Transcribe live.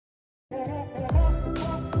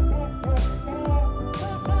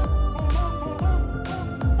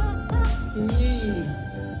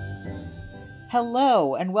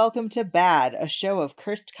Hello, and welcome to Bad, a show of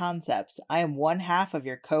cursed concepts. I am one half of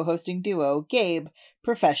your co-hosting duo, Gabe,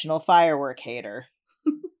 professional firework hater.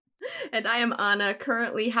 And I am Anna,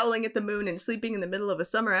 currently howling at the moon and sleeping in the middle of a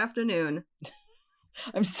summer afternoon.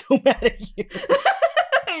 I'm so mad at you.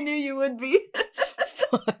 I knew you would be.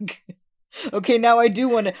 Fuck. Okay, now I do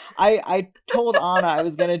want to... I told Anna I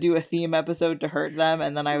was going to do a theme episode to hurt them,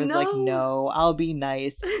 and then I was like, no, I'll be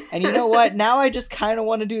nice. And you know what? Now I just kind of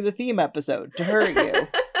want to do the theme episode to hurt you.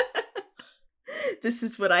 This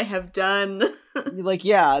is what I have done. Like,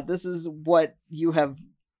 yeah, this is what you have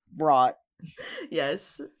brought.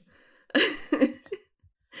 Yes.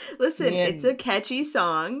 Listen, it's a catchy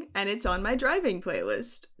song, and it's on my driving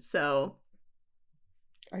playlist, so...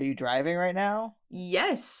 Are you driving right now?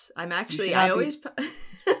 Yes, I'm actually. I always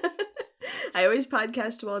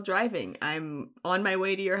podcast while driving. I'm on my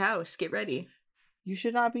way to your house. Get ready. You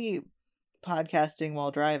should not be podcasting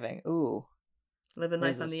while driving. Ooh, living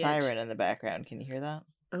life on the edge. There's a siren in the background. Can you hear that?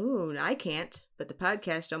 Oh, I can't, but the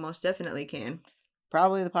podcast almost definitely can.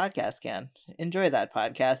 Probably the podcast can. Enjoy that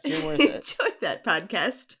podcast. You're worth it. Enjoy that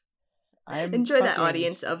podcast. Enjoy that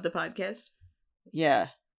audience of the podcast. Yeah.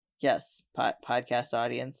 Yes, podcast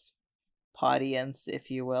audience. Podience,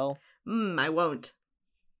 if you will. I won't.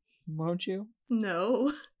 Won't you?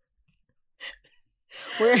 No.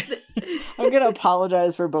 I'm going to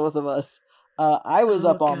apologize for both of us. I was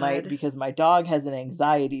up all night because my dog has an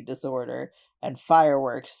anxiety disorder, and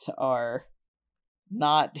fireworks are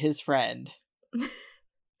not his friend.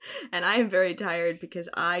 And I am very tired because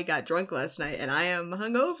I got drunk last night, and I am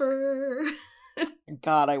hungover.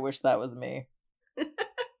 God, I wish that was me.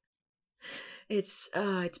 It's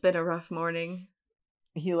been a rough morning.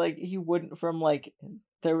 He wouldn't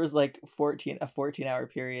there was a 14-hour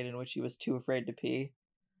period in which he was too afraid to pee.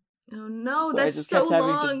 Oh no, so that's so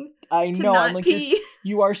long. I know, I'm like,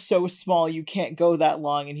 you are so small, you can't go that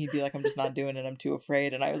long. And he'd be like, I'm just not doing it, I'm too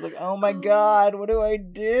afraid. And I was like, oh my God, what do I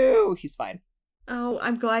do? He's fine. Oh,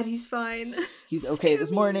 I'm glad he's fine. He's okay this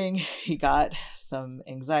morning. He got some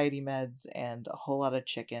anxiety meds and a whole lot of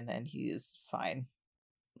chicken, and he is fine.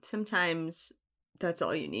 Sometimes that's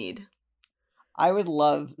all you need. I would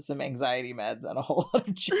love some anxiety meds and a whole lot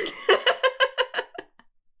of chicken.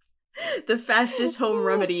 The fastest home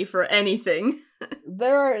remedy for anything.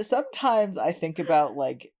 There are sometimes I think about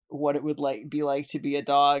what it would be like to be a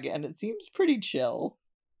dog, and it seems pretty chill.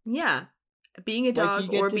 Yeah. Being a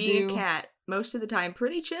dog or being a cat, most of the time,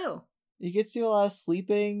 pretty chill. You get to do a lot of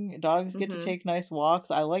sleeping. Dogs get to take nice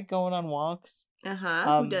walks. I like going on walks.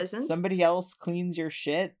 Who doesn't? Somebody else cleans your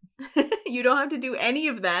shit. You don't have to do any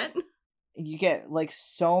of that. You get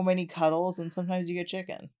so many cuddles, and sometimes you get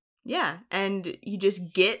chicken. Yeah, and you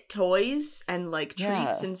just get toys and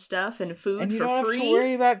treats and stuff and food for free. And you don't have to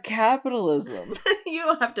worry about capitalism. You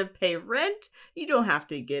don't have to pay rent. You don't have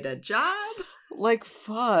to get a job.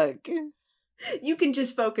 Fuck. You can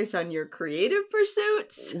just focus on your creative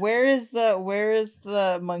pursuits. Where is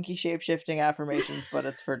the monkey shape-shifting affirmations, but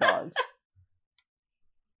it's for dogs?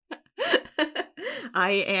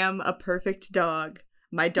 I am a perfect dog.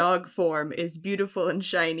 My dog form is beautiful and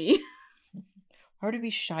shiny. How to be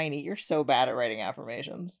shiny? You're so bad at writing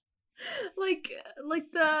affirmations. Like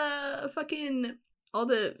the fucking all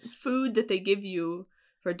the food that they give you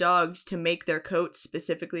for dogs to make their coats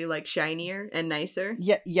specifically shinier and nicer.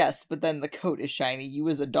 Yeah, yes, but then the coat is shiny. You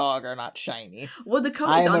as a dog are not shiny. Well, the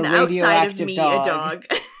coat is on the outside of me, a dog.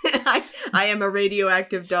 I am a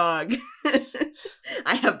radioactive dog.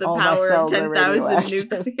 I have the power of 10,000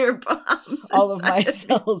 nuclear bombs. All of my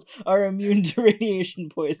cells are immune to radiation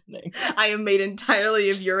poisoning. I am made entirely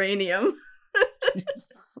of uranium. Jesus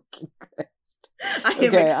fucking Christ. I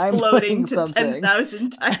am exploding to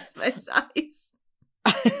 10,000 times my size.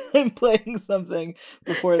 I'm playing something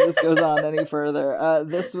before this goes on any further.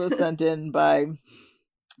 This was sent in by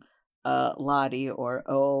Lottie, or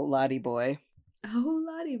Oh Lottie Boy. Oh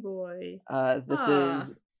Lottie Boy. This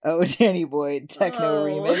is Oh Danny Boy Techno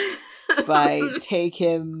Remix by Take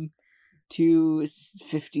Him to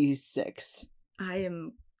 56.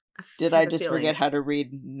 Did I just forget how to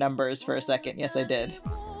read numbers for a second? Yes, I did.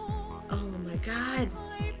 Oh my God.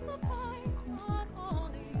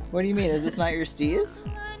 What do you mean? Is this not your steez?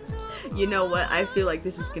 You know what? I feel like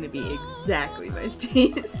this is going to be exactly my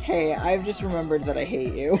steez. Hey, I've just remembered that I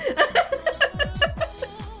hate you.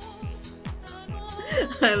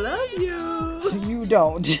 I love you. You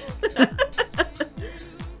don't.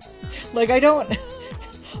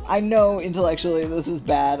 I know intellectually this is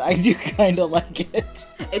bad. I do kind of like it.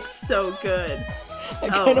 It's so good. I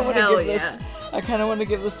kind of want to give this. I kind of want to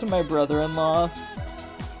give this to my brother-in-law.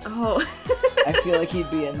 Oh. I feel like he'd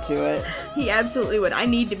be into it. He absolutely would. I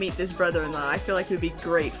need to meet this brother-in-law. I feel like we'd be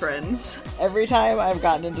great friends. Every time I've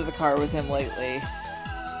gotten into the car with him lately,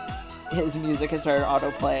 his music has started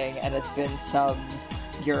auto-playing, and it's been some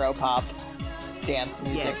Europop dance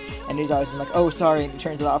music. Yes. And he's always been like, oh, sorry, and he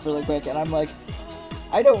turns it off really quick, and I'm like,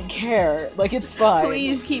 I don't care. Like, it's fine.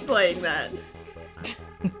 Please keep playing that.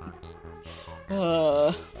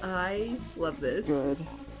 I love this. Good.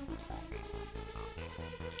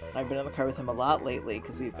 I've been in the car with him a lot lately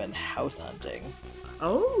because we've been house hunting.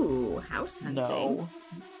 Oh, house hunting. No.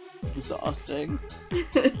 Exhausting.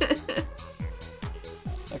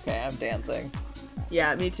 Okay, I'm dancing.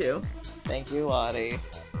 Yeah, me too. Thank you, Lottie.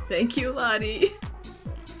 Thank you, Lottie.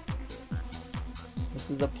 This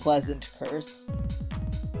is a pleasant curse.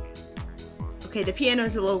 Okay, the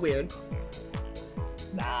piano's a little weird.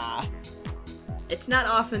 Nah. It's not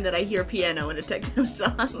often that I hear piano in a techno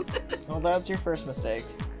song. Well, that's your first mistake.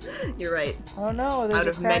 You're right. Oh no, there's out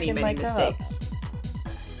of many mistakes.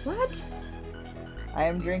 What? I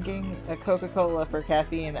am drinking a Coca-Cola for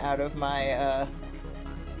caffeine out of my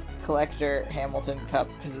collector Hamilton cup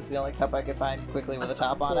because it's the only cup I could find quickly with a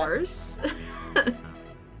top on it. Of course.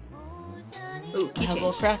 Ooh, it has a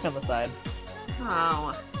little crack on the side.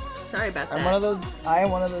 Oh, sorry about that. I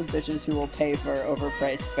am one of those bitches who will pay for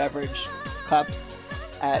overpriced beverage cups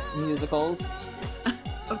at musicals.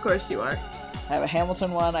 Of course you are. I have a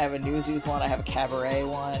Hamilton one, I have a Newsies one, I have a Cabaret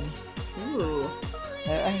one. Ooh.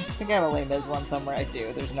 I think I have a Les Mis one somewhere. I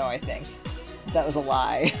do. There's no I think. That was a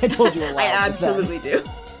lie. I told you a lie. I absolutely do.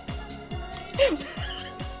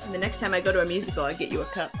 And the next time I go to a musical, I get you a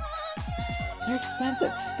cup. They're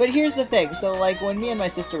expensive. But here's the thing. So, like, when me and my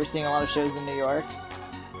sister were seeing a lot of shows in New York,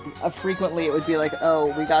 frequently it would be like,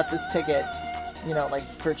 oh, we got this ticket, you know, like,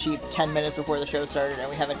 for cheap 10 minutes before the show started, and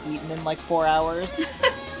we haven't eaten in, like, 4 hours.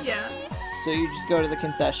 Yeah. So you just go to the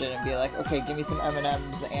concession and be like, okay, give me some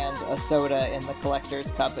M&Ms and a soda in the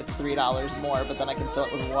collector's cup. It's $3 more, but then I can fill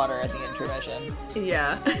it with water at the intermission.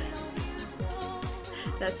 Yeah.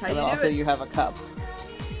 That's how you do it. And also you have a cup.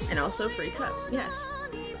 And also free cup, yes.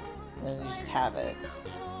 And you just have it.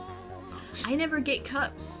 I never get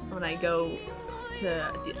cups when I go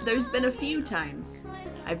to... There's been a few times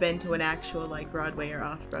I've been to an actual, like, Broadway or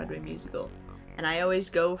off-Broadway musical. And I always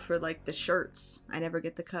go for, like, the shirts. I never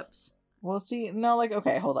get the cups. Well, see, no, like,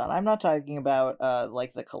 okay, hold on. I'm not talking about,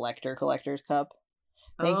 like, the collector's cup.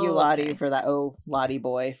 Thank you, Lottie, for that. Oh, Lottie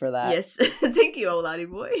boy, for that. Yes, thank you, oh, Lottie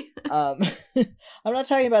boy. I'm not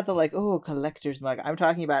talking about the, like, oh, collector's mug. I'm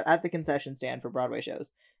talking about at the concession stand for Broadway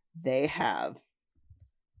shows. They have,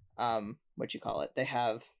 what you call it? They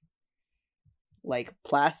have, like,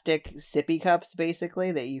 plastic sippy cups,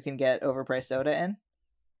 basically, that you can get overpriced soda in.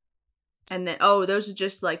 And then, oh, those are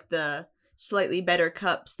just, like, the slightly better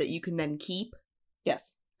cups that you can then keep?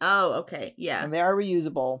 Yes. Oh, okay, yeah. And they are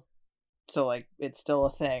reusable, so, like, it's still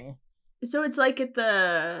a thing. So it's like at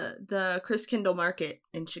the Chris Kindle Market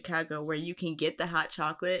in Chicago where you can get the hot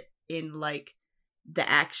chocolate in, like, the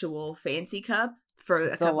actual fancy cup for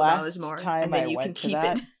a couple dollars more. And then you can keep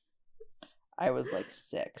it. I was, like,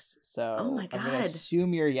 6, so oh my God. I'm gonna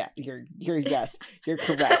assume you're yes. You're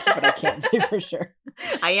correct, but I can't say for sure.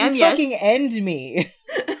 I am, just yes. Fucking end me.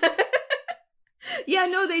 Yeah,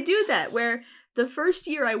 no, they do that, where the first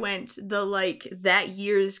year I went, the, like, that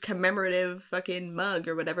year's commemorative fucking mug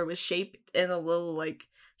or whatever was shaped in a little, like,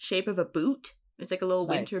 shape of a boot. It was like a little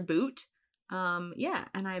winter boot. Yeah,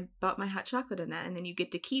 and I bought my hot chocolate in that, and then you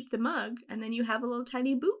get to keep the mug, and then you have a little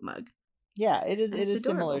tiny boot mug. Yeah, it is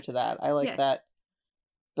similar to that. I like that.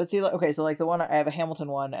 But see, okay, so, like, the one, I have a Hamilton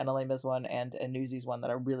one, and a Les Mis one, and a Newsies one that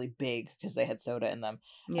are really big, because they had soda in them.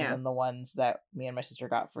 Yeah. And then the ones that me and my sister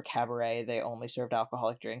got for Cabaret, they only served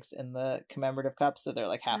alcoholic drinks in the commemorative cups, so they're,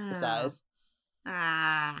 like, half the size.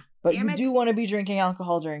 But you do want to be drinking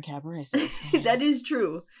alcohol during Cabaret, so that is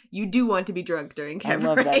true. You do want to be drunk during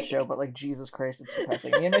Cabaret. I love that show, but, like, Jesus Christ, it's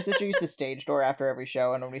depressing. Me and my sister used to stage door after every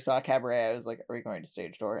show, and when we saw Cabaret, I was like, are we going to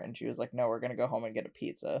stage door? And she was like, no, we're going to go home and get a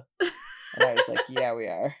pizza. And I was like, yeah, we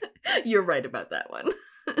are. You're right about that one.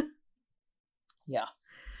 Yeah.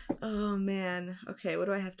 Oh, man. Okay, what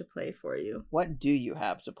do I have to play for you? What do you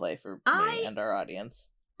have to play for me and our audience?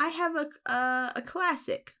 I have a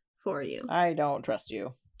classic for you. I don't trust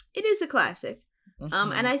you. It is a classic.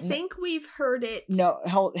 Mm-hmm. And I think we've heard it... No,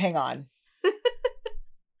 hang on.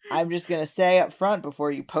 I'm just going to say up front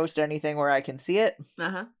before you post anything where I can see it.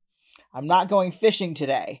 Uh-huh. I'm not going fishing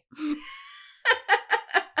today.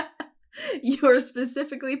 You're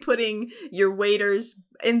specifically putting your waders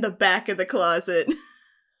in the back of the closet. No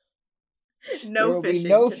fishing. There will be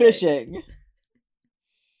no fishing.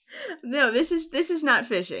 No, this is not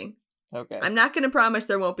fishing. Okay. I'm not going to promise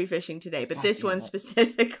there won't be fishing today, but this one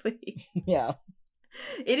specifically. Yeah.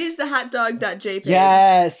 It is the hotdog.jpg.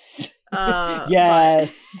 Yes.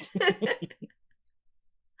 Yes.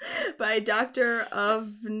 By Dr. of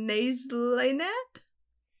Naislenet?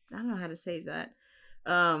 I don't know how to say that.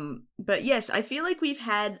 But yes, I feel like we've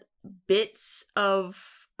had bits of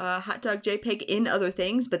hotdog JPEG in other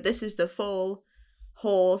things, but this is the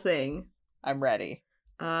whole thing. I'm ready.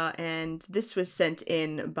 And this was sent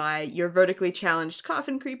in by your vertically challenged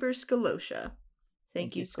coffin creeper, Scalosha.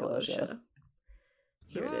 Thank you, Scalosha.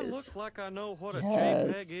 Here it is. Look like I know what a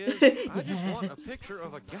Yes. JPEG is? I just want a picture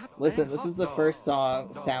of a goddamn Listen, this is the hot first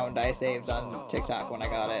dog. sound I saved on TikTok when I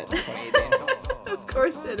got it in 2018. Of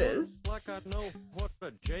course it is. Like I know what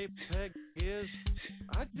a JPEG is.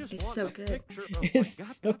 I just It's want so a good. picture of It's a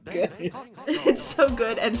so goddamn good. hot dog. It's so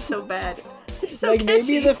good and so bad. It's so Like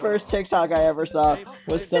catchy. maybe the first TikTok I ever saw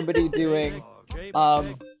was somebody doing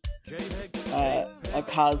a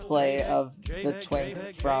cosplay of the twink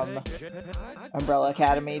from Umbrella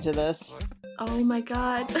Academy to this, Oh my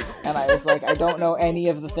god. and I was like, I don't know any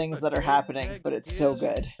of the things that are happening, but it's so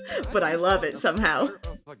good. But I love it somehow.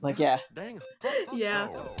 Like, yeah. Yeah.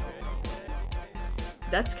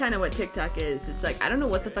 That's kind of what TikTok is. It's like, I don't know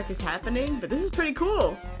what the fuck is happening, but this is pretty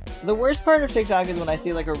cool. The worst part of TikTok is when I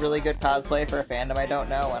see like a really good cosplay for a fandom I don't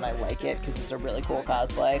know, and I like it because it's a really cool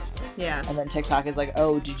cosplay. Yeah. And then TikTok is like,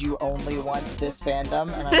 oh, did you only want this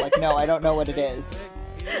fandom? And I'm like, no, I don't know what it is.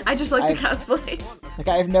 I just like the cosplay. Like,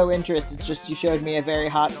 I have no interest. It's just you showed me a very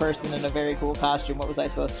hot person in a very cool costume. What was I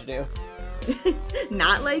supposed to do?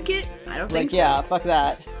 Not like it? I don't think Like, so. yeah, fuck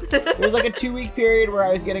that. It was like a 2-week period where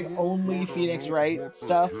I was getting only Phoenix Wright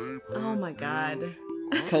stuff Oh my god.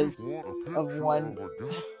 because of one.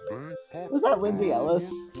 Was that Lindsay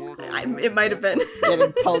Ellis It might have been.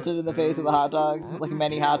 getting pelted in the face with a hot dog? Like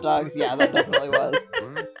many hot dogs? Yeah, that definitely was.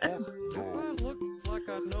 Do I look like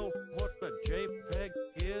I know what a JPEG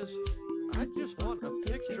is? I just want a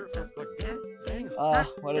picture of a goddamn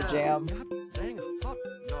What a jam. goddamn hot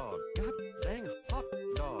dog. Goddamn hot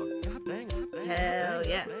dog. Goddamn Hell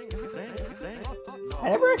yeah. I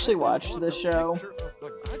never actually watched this show,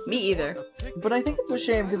 Me either. but I think it's a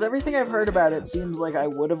shame because everything I've heard about it seems like I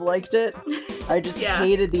would have liked it. I just Yeah.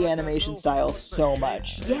 hated the animation style so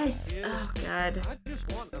much. Yes. Oh god.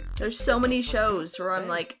 There's so many shows where I'm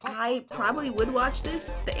like, I probably would watch this,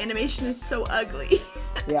 but the animation is so ugly.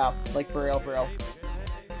 Yeah, like for real, for real.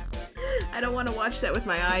 I don't want to watch that with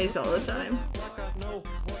my eyes all the time.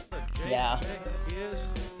 Yeah.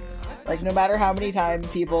 Like, no matter how many times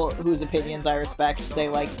people whose opinions I respect say,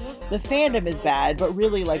 like, the fandom is bad, but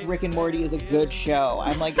really, like, Rick and Morty is a good show.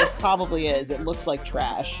 I'm like, it probably is. It looks like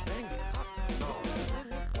trash.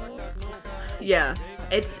 Yeah,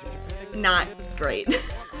 it's not great.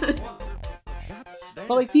 But,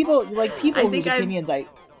 like, people I whose think I've- opinions I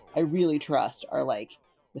really trust are like,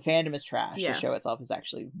 the fandom is trash. Yeah. The show itself is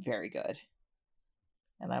actually very good.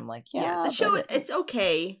 And I'm like, Yeah, yeah, the show, but it's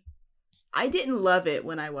okay. I didn't love it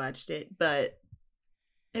when I watched it, but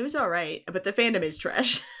it was alright. But the fandom is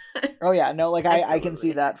trash. oh yeah, no, like, I can see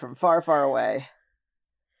Absolutely. that from far, far away.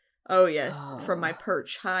 Oh yes, from my Oh.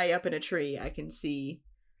 perch high up in a tree, I can see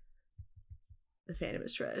the fandom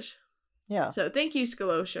is trash. Yeah. So thank you,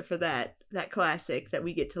 Scalosha, for that classic that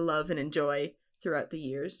we get to love and enjoy throughout the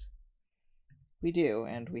years. We do,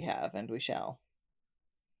 and we have, and we shall.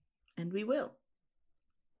 And we will.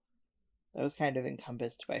 That was kind of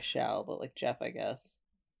encompassed by shall, but like Jeff, I guess.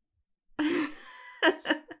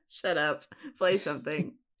 Shut up. Play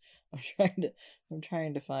something. I'm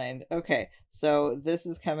trying to find. Okay, so this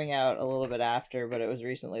is coming out a little bit after, but it was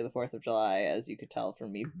recently the 4th of July, as you could tell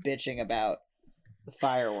from me bitching about the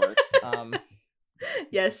fireworks.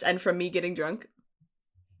 Yes, and from me getting drunk.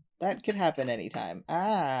 That could happen anytime.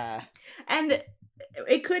 Ah. And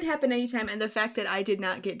it could happen anytime, and the fact that I did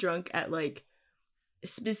not get drunk at, like,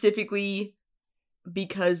 specifically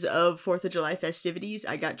because of 4th of July festivities,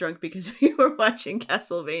 I got drunk because we were watching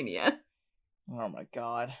Castlevania. Oh my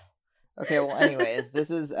god. Okay, well, anyways,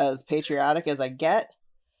 this is as patriotic as I get.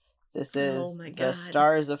 This is Oh my the God.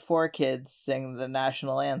 Stars of 4Kids sing the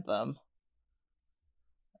national anthem.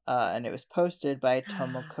 And it was posted by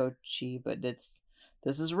Tomokochi, but this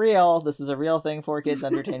is real. This is a real thing 4Kids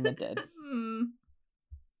Entertainment did. Hmm.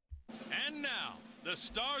 And now, the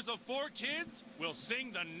Stars of 4Kids will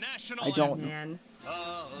sing the national I don't- Man.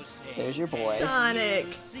 There's your boy. Sonic.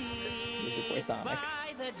 There's your boy Sonic.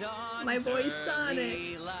 My boy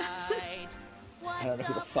Sonic. I don't know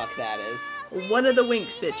who the fuck that is. One of the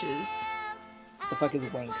Winx bitches. The fuck is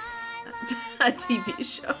Winx? A TV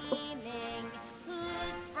show.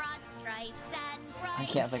 I I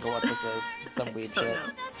can't think of what this is. It's some weeb shit.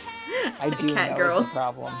 Know. I do Cat know girl. is the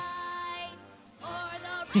problem.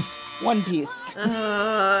 One Piece.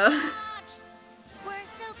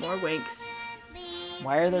 More winks.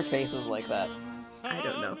 Why are their faces like that? I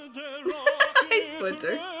don't know. Hi,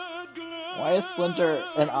 Splinter. Why is Splinter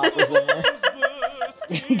an opera singer?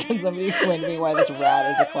 Can somebody explain to me why this rat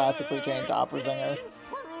is a classically trained opera singer?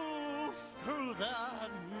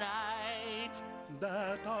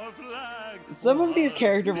 Some of these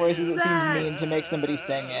character voices it seems mean to make somebody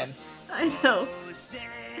sing in. I know.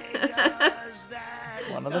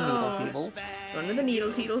 One of the Needle Teetles. One of the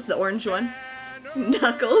Needle Teetles, the orange one.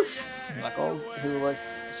 Knuckles. Knuckles, who looks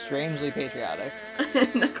strangely patriotic.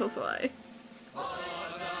 Knuckles, why?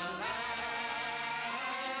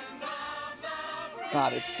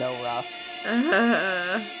 God, it's so rough.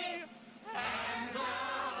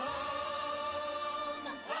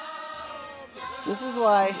 This is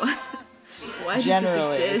why, Why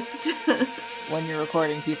generally, does this exist? when you're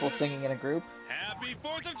recording people singing in a group, Happy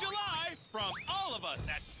 4th of July from all of us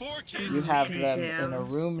at 4Kids. you have them Damn. in a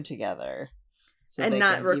room together. So And they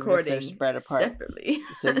not can, even if recording they're spread apart. separately.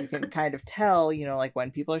 So you can kind of tell, you know, like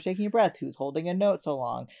when people are taking a breath, who's holding a note so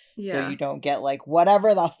long. Yeah. So you don't get like,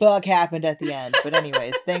 whatever the fuck happened at the end. But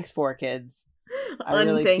anyways, thanks 4Kids. I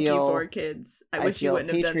really Thank you, feel 4Kids. I wish you feel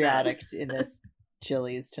wouldn't have done patriotic that. in this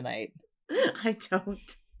Chili's tonight. I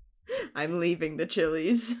don't. I'm leaving the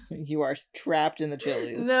Chili's. You are trapped in the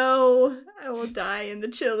Chili's. No, I will die in the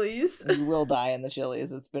Chili's. You will die in the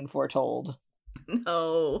Chili's. It's been foretold.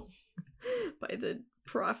 No. By the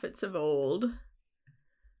prophets of old.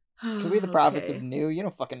 Could be the prophets Okay. of new. You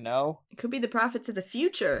don't fucking know. It could be the prophets of the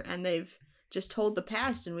future, and they've just told the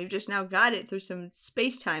past, and we've just now got it through some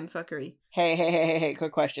space-time fuckery. Hey,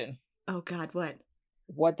 quick question. Oh god, what?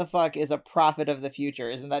 What the fuck is a prophet of the future?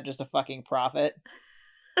 Isn't that just a fucking prophet?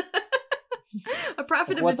 A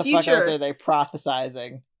prophet of What the the fuck else future. are they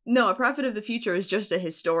prophesizing? No, a prophet of the future is just a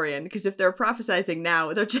historian, because if they're prophesizing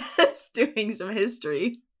now, they're just doing some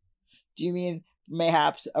history. Do you mean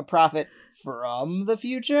mayhaps a prophet from the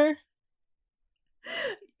future?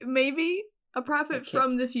 Maybe a prophet Okay.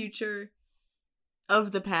 from the future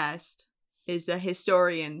of the past is a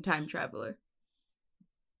historian time traveler.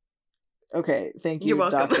 Okay, thank You're you,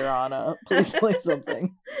 welcome. Dr. Anna. Please play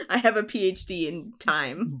something. I have a PhD in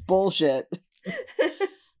time. Bullshit.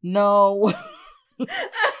 No.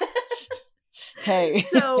 Hey.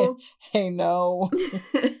 So, Hey, no.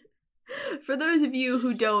 for those of you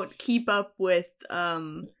who don't keep up with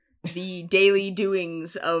the daily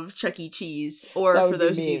doings of Chuck E. Cheese, or That for would be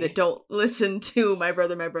those of me. you that don't listen to My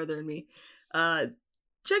Brother, and Me,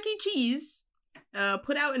 Chuck E. Cheese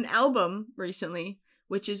put out an album recently,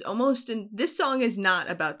 which is almost, this song is not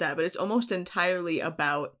about that, but it's almost entirely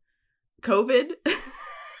about COVID.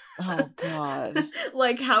 Oh, God.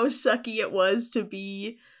 Like how sucky it was to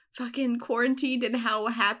be fucking quarantined and how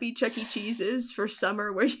happy Chuck E. Cheese is for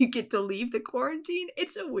summer where you get to leave the quarantine.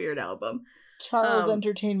 It's a weird album. Charles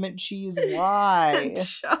Entertainment Cheese, why?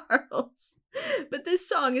 Charles. But this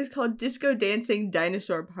song is called Disco Dancing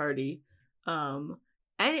Dinosaur Party. And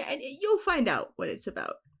you'll find out what it's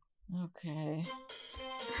about. Okay.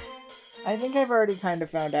 I think I've already kind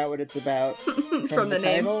of found out what it's about From the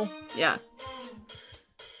name. title. Yeah.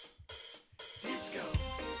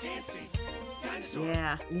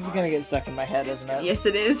 Yeah. This is gonna get stuck in my head, isn't it? Yes,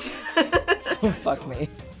 it is. Fuck me.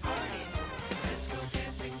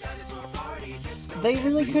 They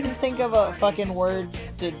really couldn't think of a fucking word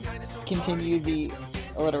to continue the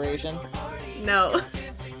alliteration. No.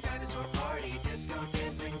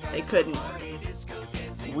 They couldn't.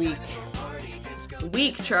 Weak.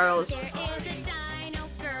 Weak, Charles.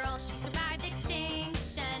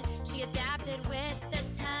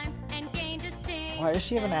 Why does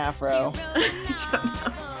she have an afro? I don't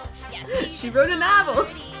know. She wrote a novel.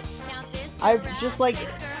 I just like...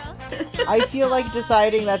 I feel like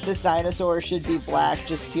deciding that this dinosaur should be black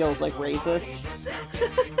just feels like racist.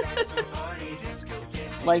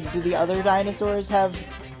 Like, do the other dinosaurs have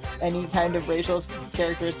any kind of racial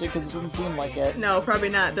characteristic? Because it doesn't seem like it. No, probably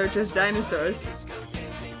not. They're just dinosaurs.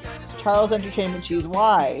 Charles Entertainment Cheese,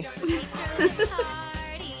 why?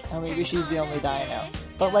 Or maybe she's the only dino.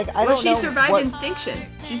 But like, I Well, don't she know survived what... extinction.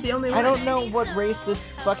 She's the only one. I don't know what race this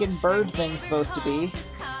fucking bird thing's supposed to be.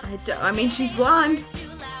 I mean, she's blonde.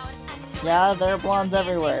 Yeah, there are blondes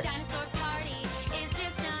everywhere.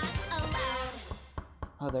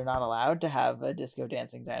 Oh, they're not allowed to have a disco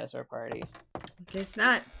dancing dinosaur party. Guess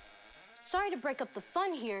not. Sorry to break up the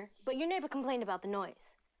fun here, but your neighbor complained about the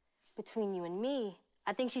noise. Between you and me,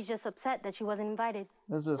 I think she's just upset that she wasn't invited.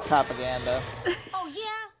 This is propaganda. Oh,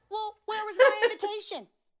 yeah? Well, where was my invitation?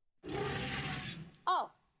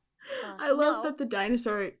 Oh. I love that the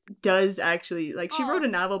dinosaur does actually, like, she wrote a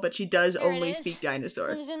novel, but she does There it only is. speak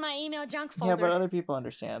dinosaur. It was in my email junk folder. Yeah, but other people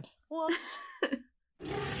understand. Whoops.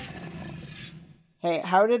 Hey,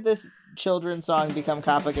 how did this children's song become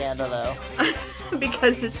propaganda, though?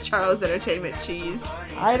 Because it's Charles Entertainment Cheese.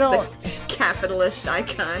 I don't... The capitalist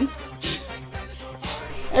icon.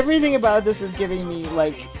 Everything about this is giving me,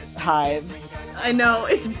 like, hives. I know,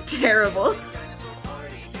 it's terrible.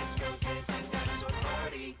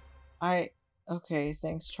 Okay,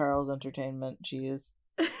 thanks, Charles Entertainment Cheese.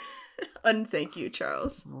 Unthank you,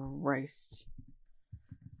 Charles. Christ.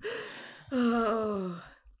 Oh.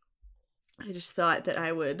 I just thought that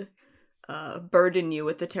I would burden you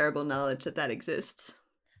with the terrible knowledge that exists.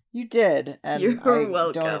 You did, and You're I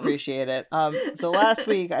welcome. don't appreciate it. So last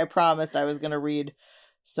week I promised I was going to read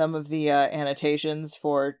some of the annotations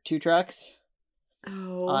for Two Trucks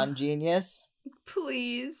on Genius.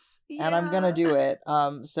 Please. And I'm going to do it.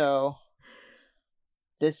 So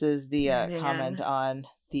this is the comment on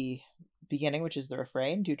the beginning, which is the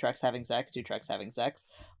refrain. Two trucks having sex, two trucks having sex.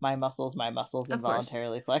 My muscles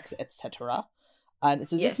involuntarily flex, etc. And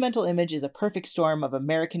it says, this mental image is a perfect storm of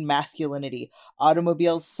American masculinity,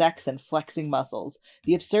 automobiles, sex, and flexing muscles.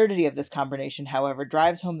 The absurdity of this combination, however,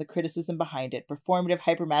 drives home the criticism behind it. Performative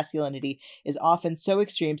hypermasculinity is often so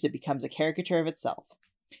extreme it becomes a caricature of itself.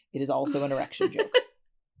 It is also an erection joke.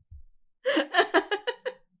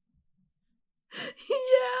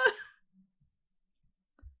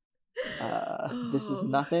 This is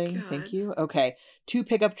nothing. Thank you. Okay. Two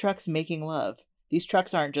pickup trucks making love. These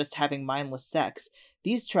trucks aren't just having mindless sex.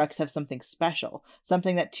 These trucks have something special,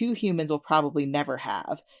 something that two humans will probably never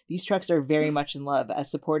have. These trucks are very much in love,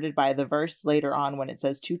 as supported by the verse later on when it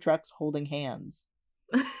says two trucks holding hands.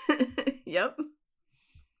 Yep.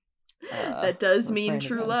 That does mean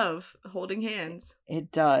true love, holding hands.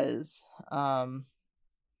 It does.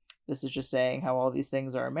 This is just saying how all these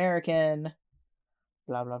things are American.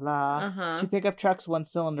 Blah, blah, blah. Two pickup trucks, one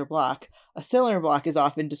cylinder block. A cylinder block is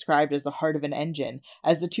often described as the heart of an engine.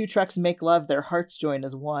 As the two trucks make love, their hearts join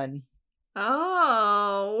as one.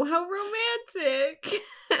 Oh, how romantic.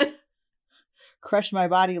 Crush my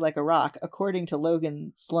body like a rock. According to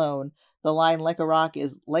Logan Sloan, the line like a rock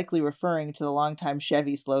is likely referring to the longtime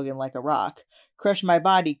Chevy slogan like a rock. Crush my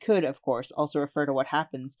body could, of course, also refer to what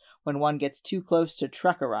happens when one gets too close to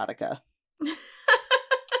truck erotica.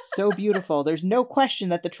 So beautiful. There's no question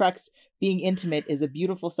that the trucks being intimate is a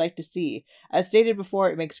beautiful sight to see. As stated before,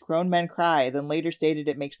 it makes grown men cry, then later stated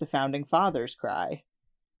it makes the founding fathers cry.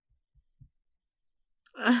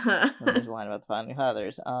 There's a line about the founding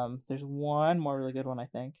fathers. There's one more really good one, I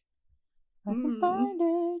think. I can find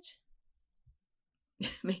it.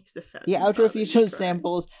 Makes the founding The outro fathers features cry.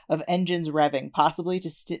 samples of engines revving, possibly to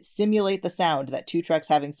simulate the sound that two trucks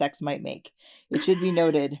having sex might make. It should be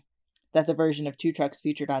noted that the version of Two Trucks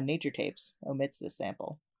featured on Nature Tapes omits this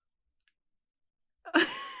sample.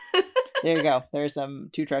 There you go. There's some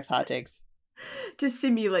Two Trucks hot takes. To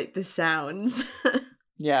simulate the sounds.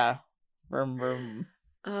 Yeah. Vroom, vroom.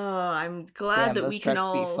 Oh, I'm glad that those we can trucks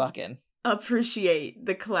all be fucking. appreciate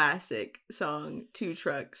the classic song Two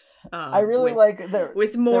Trucks. I really like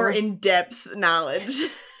with more in-depth knowledge.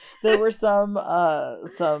 There were some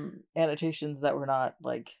annotations that were not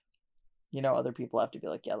like, you know, other people have to be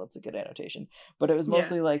like, yeah, that's a good annotation. But it was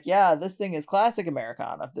mostly like, yeah, this thing is classic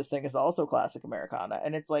Americana. This thing is also classic Americana.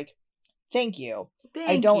 And it's like, thank you.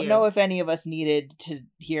 I don't know if any of us needed to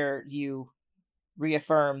hear you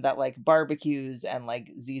reaffirm that, like, barbecues and, like,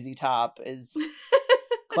 ZZ Top is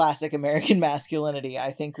classic American masculinity.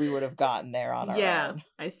 I think we would have gotten there on our own. Yeah,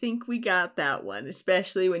 I think we got that one,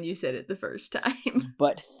 especially when you said it the first time.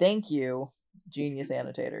 But thank you, Genius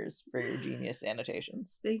Annotators, for your genius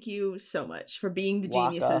annotations. Thank you so much for being the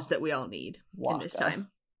geniuses that we all need in this time.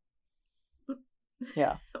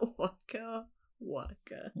 Yeah. Waka.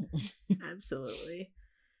 Absolutely.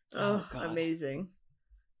 Oh, amazing.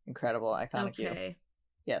 Incredible. Iconic cue. Okay.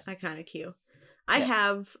 Yes. Iconic cue. I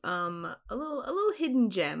have a little hidden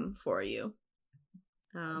gem for you.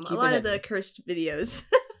 A lot of the cursed videos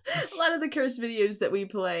that we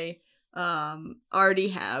play already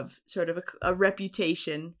have sort of a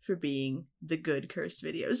reputation for being the good cursed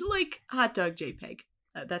videos, like Hot Dog JPEG.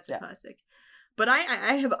 That's a classic. But I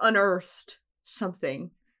have unearthed something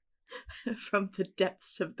from the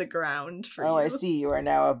depths of the ground for you. Oh, I see. You are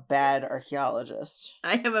now a bad archaeologist.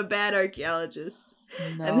 I am a bad archaeologist.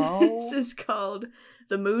 No. And this is called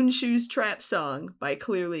The Moonshoes Trap Song by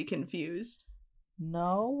Clearly Confused.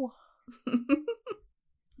 No.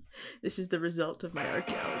 This is the result of my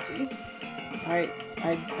archaeology.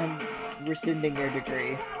 I'm rescinding your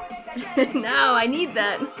degree. No, I need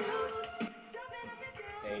that.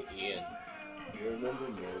 Ian, you remember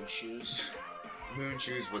Moon Shoes? Moon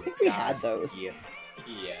Shoes was I think we had God's those. gift.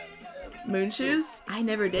 Yeah, man. Moon shoes? I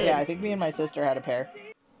never did. Yeah, I think me and my sister had a pair.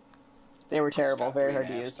 They were terrible, very hard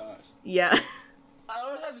to use. Yeah. I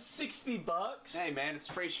don't have $60. Hey man, it's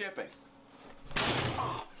free shipping.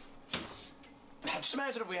 Oh. Just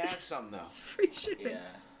imagine if we had some though. It's free shipping. Yeah.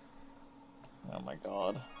 Oh my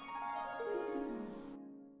god.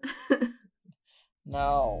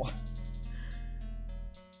 No.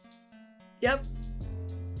 Yep.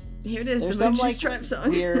 Here it is, There's the Moon some Shoes like trap song.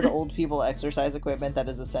 weird old people exercise equipment that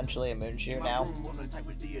is essentially a moon shoe now.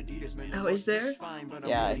 Oh, is there?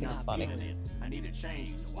 Yeah, I think it's funny. I need a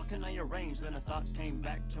change. What can I arrange? Then a thought came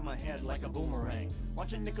back to my head like a boomerang.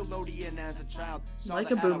 Watching Nickelodeon as a child.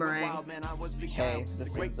 Like a boomerang. Hey,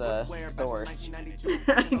 this is the worst.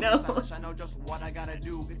 I know. I know just what I gotta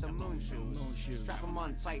do. Get the moon shoes. Strap them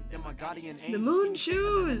on tight. Then my guardian angel. The moon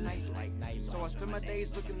shoes. So I spend my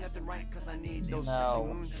days looking left and right because I need those No. sexy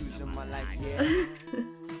moon shoes in my life. Yeah.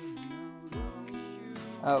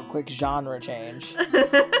 Oh, quick genre change.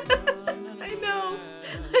 I know.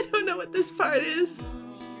 I don't know what this part is.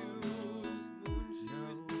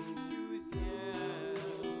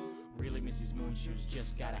 Really miss these moon shoes.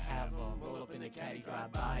 Just gotta have them. Roll up in the caddy,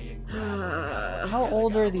 drive by and grab. How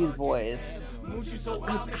old are these boys?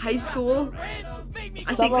 High school? I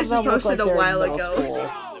Some think of this was them look posted like a they're while in middle ago.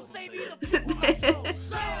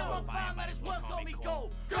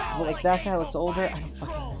 Like, that guy looks older?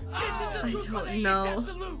 I don't fucking know. I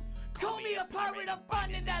don't know. Call me a pirate, I'm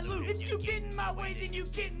finding that loot. If you get in my way, then you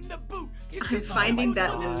get in the boot. I'm finding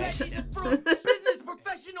that loot. Business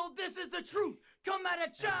professional, this is the truth. Come out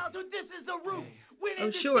of childhood, this is the root.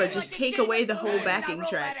 Oh sure, just take away the whole backing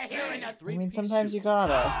track. I mean, sometimes you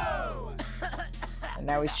gotta. And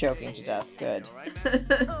now he's choking to death. Good.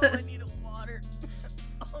 I need a water.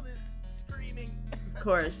 All this screaming. Of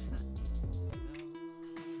course.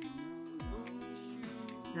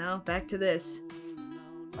 Now, back to this.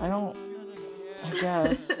 I don't. I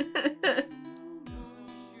guess.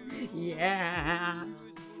 Yeah.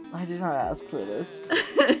 I did not ask for this.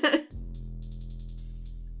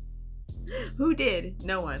 Who did?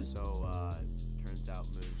 No one. So, turns out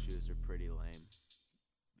moon shoes are pretty lame.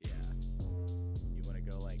 Yeah. You wanna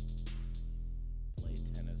go, like, play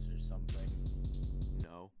tennis or something?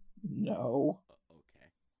 No. No.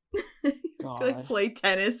 Okay. God. Like play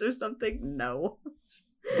tennis or something? No.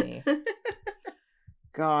 Me.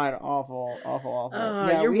 God, awful, awful,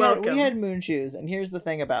 awful. You're we welcome. had moon shoes, and here's the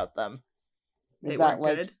thing about them. They that weren't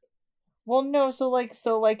like good. well no, so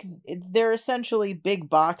they're essentially big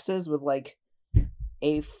boxes with like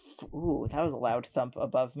ooh, that was a loud thump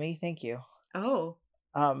above me. Thank you. Oh.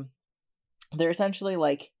 They're essentially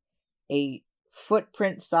like a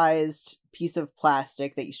footprint sized piece of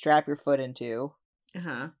plastic that you strap your foot into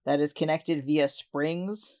Uh-huh. that is connected via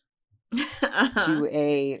springs Uh-huh. to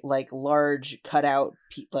a like large cutout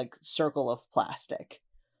like circle of plastic.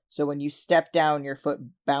 So when you step down, your foot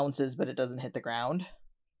bounces, but it doesn't hit the ground.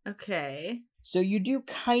 Okay. So you do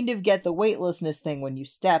kind of get the weightlessness thing when you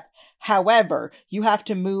step. However, you have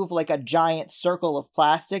to move like a giant circle of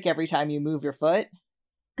plastic every time you move your foot.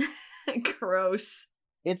 Gross.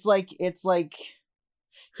 It's like,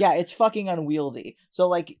 yeah, it's fucking unwieldy. So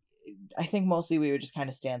like, I think mostly we would just kind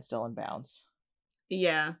of stand still and bounce.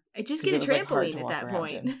 Yeah. I just 'Cause get a it was, like, hard trampoline to at walk that around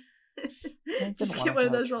point. in. I Just didn't get want one us of to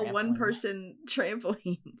have those little trampoline. one-person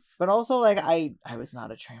trampolines. But also, like, I was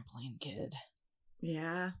not a trampoline kid.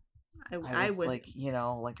 Yeah. I was like, you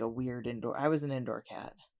know, like a weird indoor. I was an indoor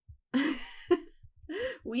cat.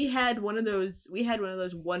 we had one of those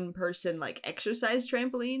one person like exercise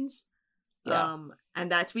trampolines. Yeah.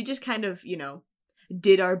 And we just kind of, you know,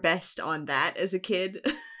 did our best on that as a kid.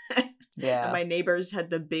 Yeah. And my neighbors had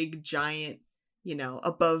the big giant, you know,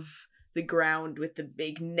 above the ground with the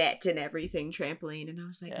big net and everything trampoline, and I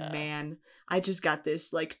was like, Yeah. man, I just got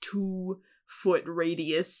this like 2-foot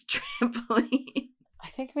radius trampoline. I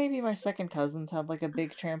think maybe my second cousins had like a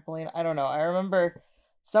big trampoline. I don't know. I remember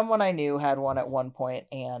someone I knew had one at one point,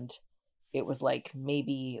 and it was like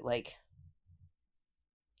maybe like,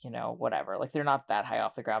 you know, whatever. Like they're not that high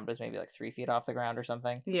off the ground, but it's maybe like 3 feet off the ground or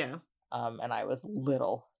something. Yeah. And I was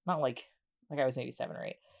little, not like I was maybe 7 or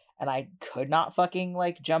 8, and I could not fucking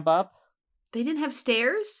like jump up. They didn't have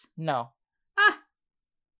stairs? No. Ah.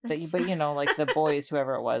 But you know, like the boys,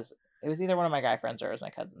 whoever it was either one of my guy friends or it was my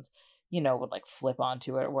cousins, you know, would like flip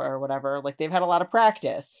onto it or whatever. Like they've had a lot of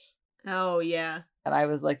practice. Oh, yeah. And I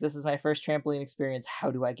was like, this is my first trampoline experience.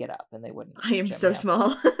 How do I get up? And they wouldn't. I am jump so me up.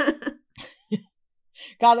 small.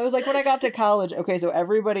 God, that was like when I got to college. Okay, so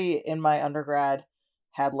everybody in my undergrad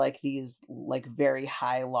had like these like very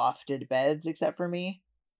high lofted beds except for me.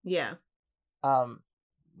 Yeah.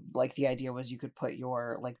 Like the idea was you could put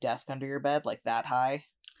your like desk under your bed like that high.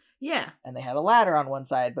 Yeah. And they had a ladder on one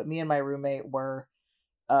side, but me and my roommate were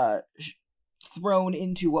thrown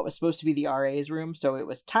into what was supposed to be the RA's room, so it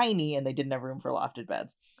was tiny and they didn't have room for lofted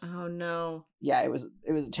beds. Oh no. Yeah, it was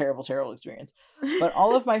a terrible experience. But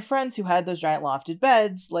all of my friends who had those giant lofted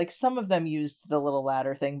beds, like some of them used the little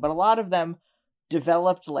ladder thing, but a lot of them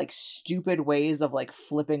developed like stupid ways of like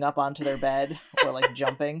flipping up onto their bed or like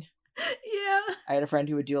jumping. Yeah. I had a friend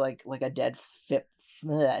who would do like a dead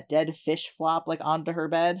fish flop like onto her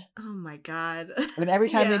bed. Oh my god. And every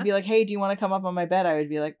time Yeah. they'd be like, "Hey, do you want to come up on my bed?" I would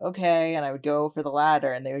be like, "Okay," and I would go for the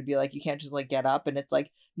ladder, and they would be like, "You can't just like get up," and it's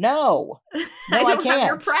like, "No, I don't can't. have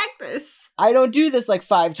your practice. I don't do this like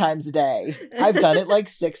 5 times a day. I've done it like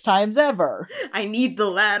 6 times ever. I need the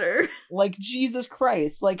ladder." Like Jesus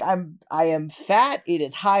Christ! Like I am fat. It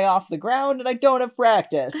is high off the ground, and I don't have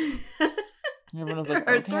practice." Everyone was like,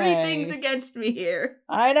 There are "Okay." 3 things against me here.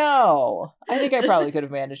 I know. I think I probably could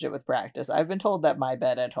have managed it with practice. I've been told that my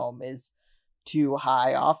bed at home is too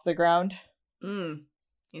high off the ground.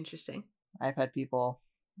 Interesting. I've had people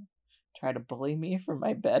try to bully me for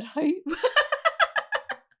my bed height.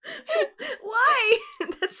 Why?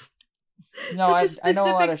 That's No, such a I know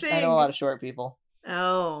a lot specific of I know a thing. lot of short people,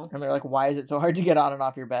 Oh, and they're like, "Why is it so hard to get on and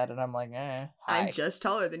off your bed?" And I'm like, hi. I'm just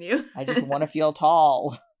taller than you. I just want to feel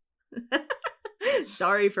tall.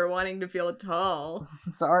 Sorry for wanting to feel tall.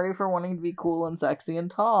 Sorry for wanting to be cool and sexy and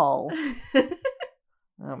tall.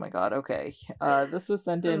 Oh my god, okay. This was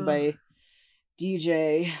sent in by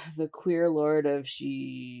DJ, the queer lord of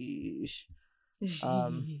sheesh.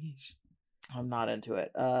 I'm not into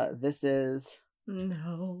it. This is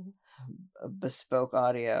No. a bespoke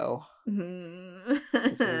audio.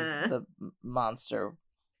 This is the monster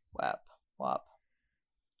wop.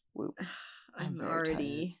 Whoop. I'm very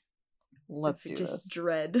already. Let's do just this.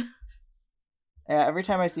 dread. Yeah, every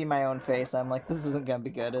time I see my own face, I'm like, this isn't gonna be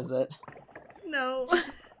good, is it? No. I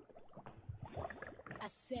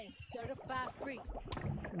said certified free.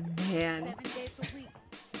 Man. 7 days a week.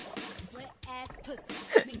 Wet ass pussy.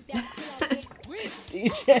 Make that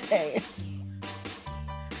DJ.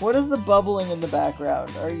 What is the bubbling in the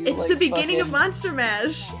background? Are you? It's like, the beginning of fucking- Monster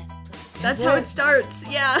Mash. That's Is how it? it starts.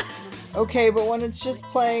 Yeah. Okay, but when it's just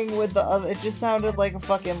playing with the other, it just sounded like a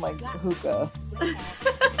fucking like hookah.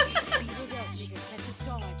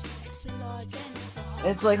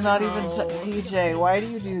 It's like not even DJ. Why do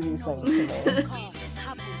you do these things to me?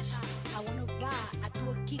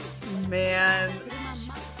 Man.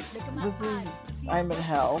 This is. I'm in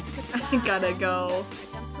hell. I gotta go.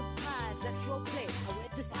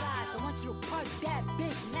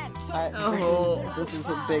 This is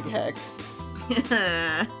a big heck.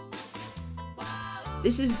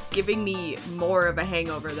 This is giving me more of a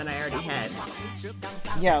hangover than I already had.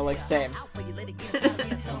 Yeah, like same.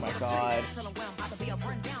 Oh my god.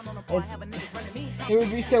 It would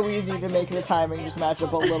be so easy to make the timing just match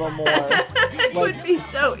up a little more. It would be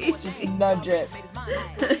so Just easy. nudge it.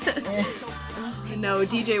 No,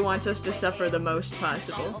 DJ wants us to suffer the most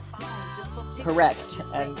possible. Correct,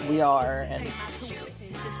 and we are, and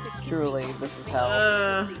truly, this is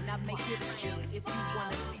hell.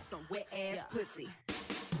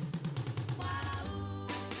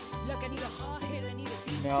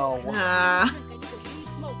 No.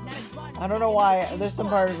 I don't know why. There's some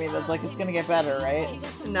part of me that's like, it's gonna get better, right?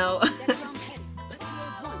 No.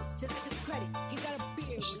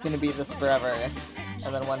 It's just gonna be this forever,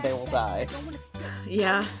 and then one day we'll die.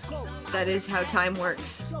 Yeah, that is how time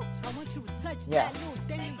works. Yeah.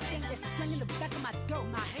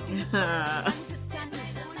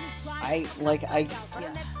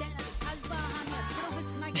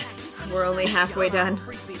 We're only halfway done.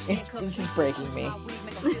 This is breaking me.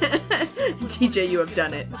 DJ, you have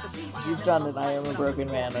done it. You've done it. I am a broken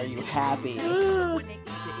man. Are you happy?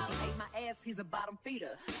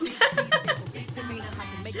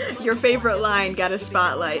 Your favorite line got a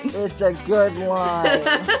spotlight. It's a good line.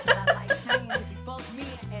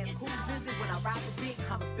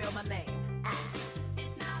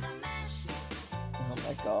 Oh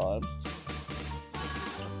my god.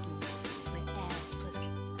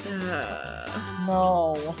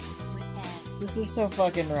 No. This is so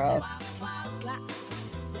fucking rough.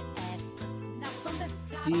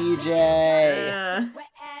 DJ.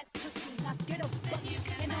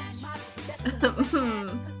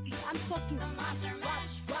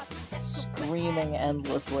 Screaming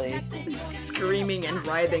endlessly. Screaming and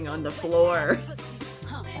writhing on the floor.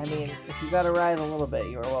 I mean, if you gotta writhe a little bit,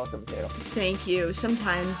 you are welcome to. Thank you.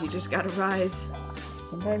 Sometimes you just gotta writhe.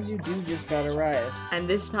 Sometimes you do just gotta writhe. And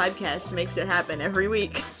this podcast makes it happen every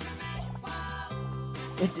week.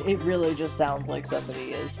 It really just sounds like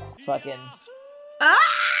somebody is fucking Ah!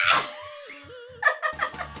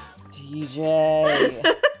 DJ.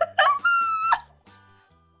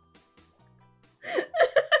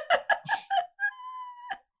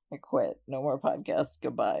 I quit. No more podcast.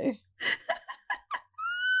 Goodbye.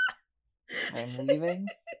 I'm leaving.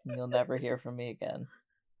 And you'll never hear from me again.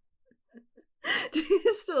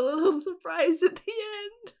 Just a little surprise at the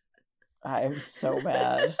end. I'm so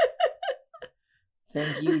mad.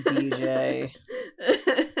 Thank you, DJ.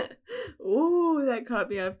 Ooh, that caught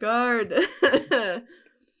me off guard.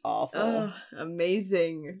 Awful. Oh,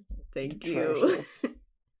 amazing. Thank Atrocious. you.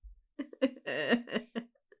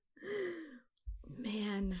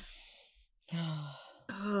 Man.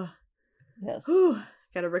 Oh. Yes. Whew.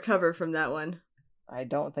 Gotta recover from that one. I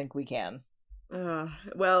don't think we can.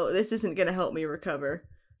 Well, this isn't gonna help me recover.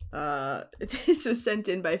 This was sent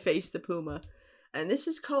in by Face the Puma. And this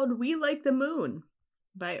is called We Like the Moon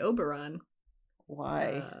by Oberon.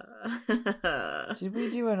 Why? Did we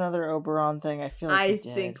do another Oberon thing? I feel like we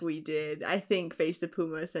did. think we did. I think Face the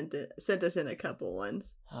Puma sent us in a couple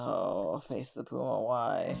ones. Oh, Face the Puma,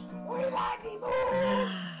 why? We like the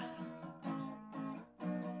moon.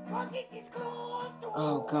 Cause it is close to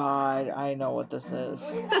Oh god, I know what this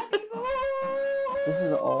is. We like the moon. This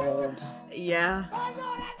is old. Yeah. But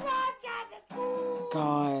not as much as a spoon.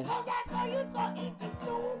 God. Cause that's why you for eating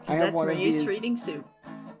soup. I have That's one more of use these. for eating soup.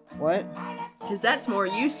 What? Because that's more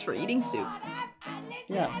use for eating soup.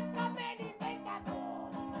 Yeah.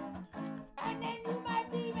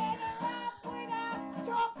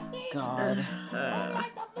 God.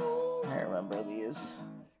 I remember these.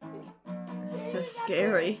 So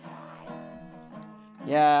scary.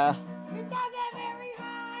 Yeah.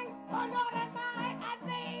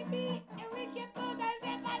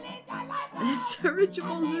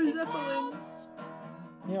 Dirigibles or zeppelins.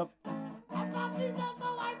 Yep.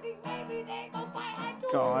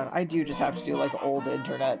 God, I do just have to do like old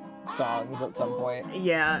internet songs at some point.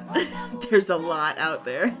 Yeah, there's a lot out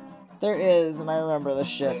there. There is, and I remember this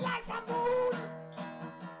shit.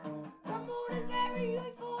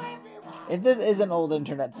 If this isn't old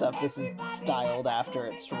internet stuff, this is styled after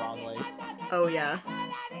it strongly. Oh yeah.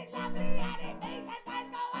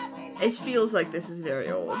 It feels like this is very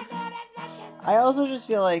old. I also just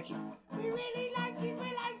feel like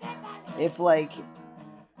if like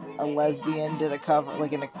a lesbian did a cover,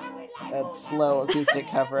 like a slow acoustic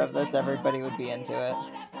cover of this, everybody would be into it.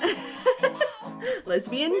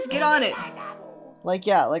 Lesbians, get on it. Like,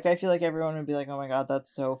 yeah, like I feel like everyone would be like, oh my god,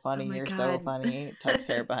 that's so funny, Oh my you're God. so funny. Tucks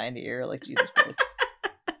hair behind ear, like Jesus Christ.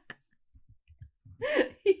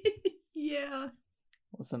 Yeah.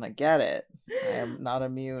 Listen, I get it. I am not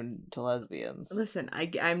immune to lesbians. Listen,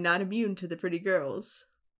 I'm not immune to the pretty girls.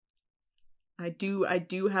 I do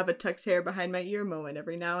have a tucked hair behind my ear moment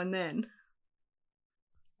every now and then.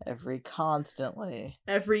 Constantly.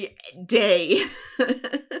 Every day.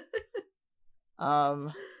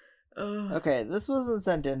 Ugh. Okay, this wasn't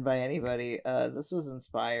sent in by anybody. This was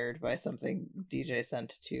inspired by something DJ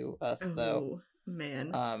sent to us, though.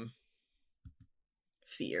 Man.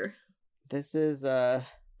 Fear. This is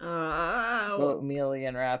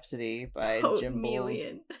Bohemian Rhapsody by Jim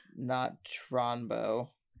Bulls, not Tronbo.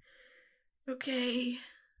 Okay.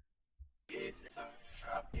 What?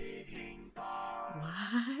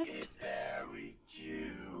 It's very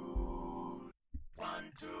cute. What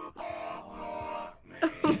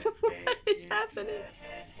is happening?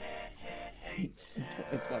 It's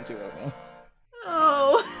 1, 2, oh.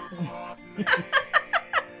 Oh.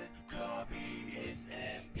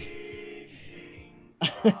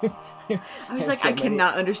 I was like, I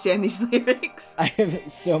cannot understand these lyrics. I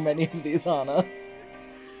have so many of these, Anna.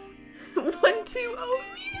 1, 2, oh,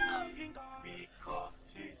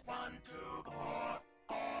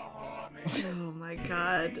 oh my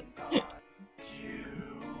god.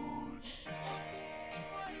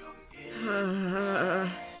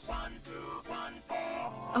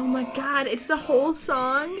 Oh my god, it's the whole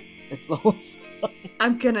song? It's the whole song.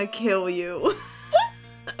 I'm gonna kill you.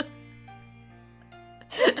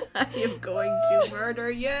 I am going to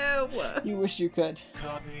murder you. You wish you could.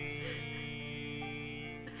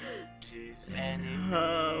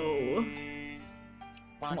 Oh.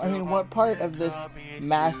 I mean, what part of this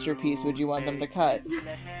masterpiece would you want them to cut?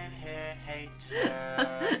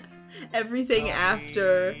 Everything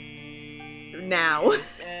after now.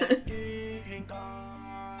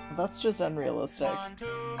 That's just unrealistic.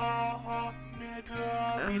 Blah,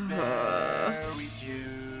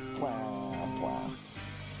 blah.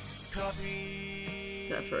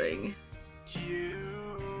 Suffering.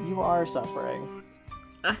 You are suffering.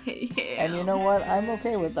 I am. And you know what? I'm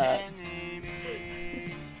okay with that.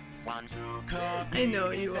 I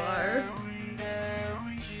know you are.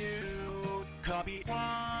 Copy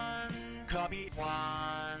one,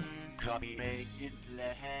 copy, make it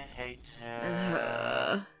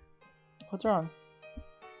later. What's wrong?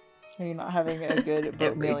 Are you not having a good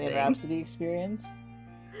Bohemian Everything. Rhapsody experience?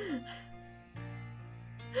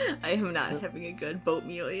 I am not having a good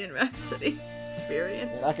Bohemian Rhapsody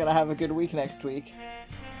experience. You're not gonna have a good week next week.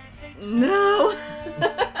 No!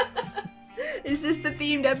 Is this the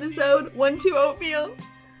themed episode? 1-2 oatmeal?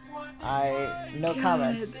 No God.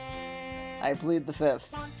 comments. I plead the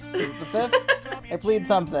fifth. Is it the fifth? I plead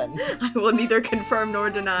something. I will neither confirm nor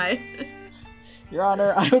deny. Your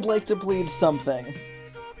Honor, I would like to plead something.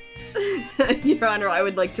 Your Honor, I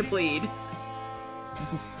would like to plead.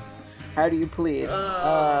 How do you plead?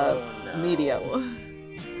 No. Medium.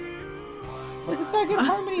 Look, it's got good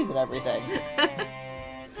harmonies and everything.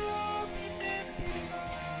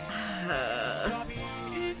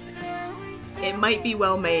 It might be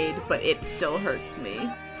well made, but it still hurts me.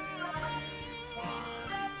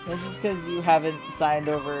 It's just because you haven't signed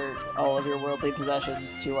over all of your worldly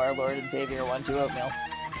possessions to our Lord and Savior 1-2 oatmeal.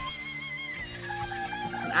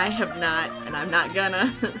 I have not, and I'm not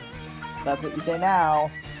gonna. That's what you say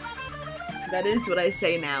now. That is what I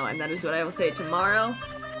say now, and that is what I will say tomorrow,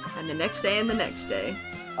 and the next day, and the next day.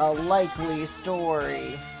 A likely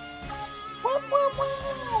story.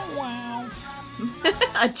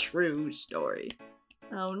 A true story.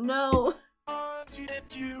 Oh no.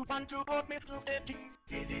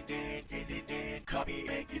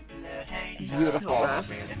 Beautiful. So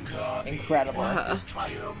rough. Incredible. Iconic.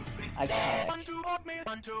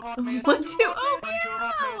 1-2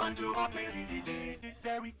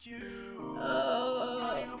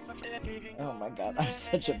 Oh my god, I'm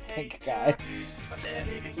such a pink guy.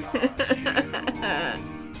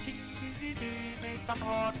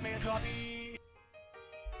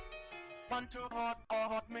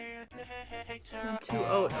 To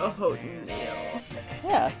oat a oatmeal.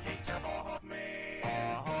 Yeah.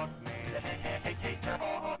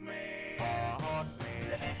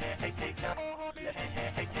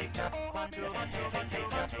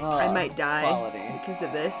 I might die Quality. because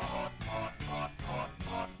of this.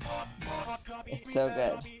 It's so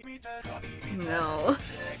good. No.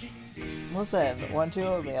 Listen, 1-2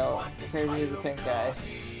 oatmeal. Kirby is a pink guy.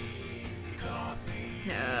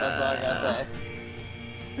 That's all I gotta say.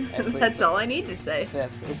 I plead That's the all I need to say.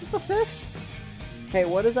 Fifth. Is it the fifth? Hey,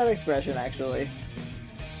 what is that expression actually?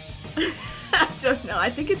 I don't know. I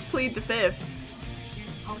think it's plead the fifth.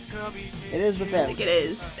 It is the I fifth. think it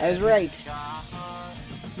is. I was right.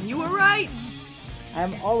 You were right.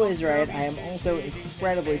 I'm always right. I am also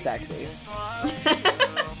incredibly sexy.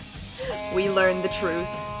 We learned the truth.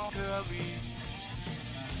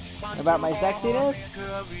 About my sexiness?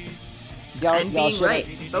 Y'all, And being right,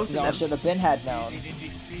 both of y'all them. should have been had known.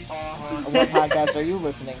 What podcast are you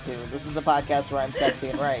listening to? This is the podcast where I'm sexy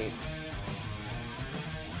and right.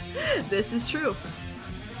 This is true.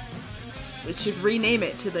 We should rename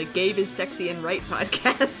it to the Gabe is Sexy and Right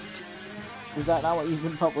podcast. Is that not what you've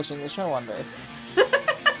been publishing the show under?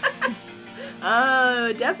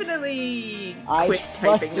 Definitely. I quick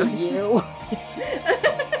typing trusted noises. you.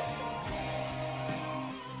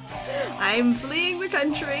 I'm fleeing the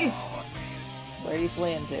country. Where are you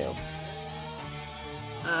fleeing to?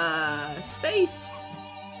 Space.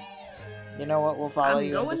 You know what? We'll follow I'm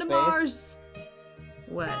you going into to space. Mars.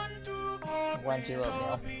 What? 1-2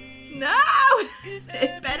 oatmeal. No!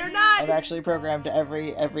 It better not! I've actually programmed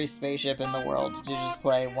every spaceship in the world to just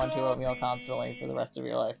play 1-2 oatmeal constantly for the rest of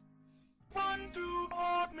your life.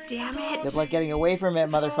 Damn it! Good luck getting away from it,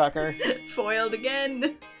 motherfucker. Foiled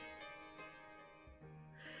again.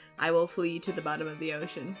 I will flee to the bottom of the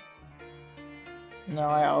ocean. No,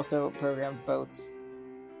 I also programmed boats.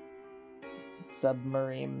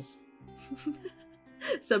 Submarines.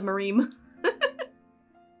 Submarine.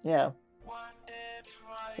 Yeah.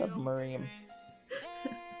 Submarine.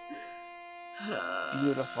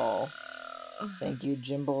 Beautiful. Thank you,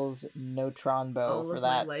 Jimbal's Neutron Bow, All for of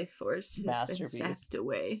that my life force has masterpiece. been sapped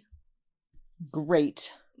away.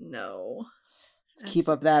 Great. No. Let's keep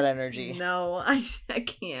up that energy. No, I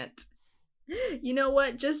can't. You know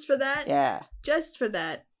what? Just for that, Yeah. just for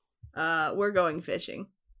that, we're going fishing.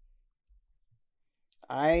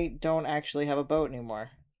 I don't actually have a boat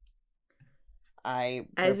anymore. I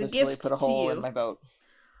As a purposefully gift put a to hole you. in my boat.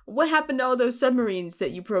 What happened to all those submarines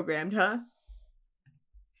that you programmed, huh?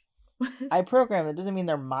 I program it doesn't mean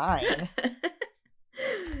they're mine.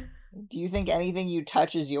 Do you think anything you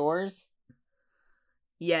touch is yours?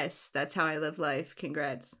 Yes, that's how I live life.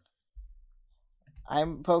 Congrats.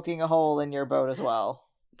 I'm poking a hole in your boat as well.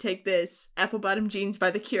 take this. Apple Bottom Jeans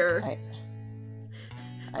by The Cure.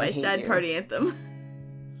 By Sad Party Anthem.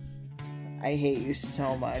 I hate you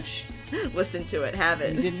so much. Listen to it. Have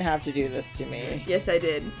it. You didn't have to do this to me. Yes, I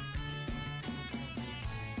did.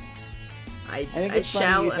 I think it's funny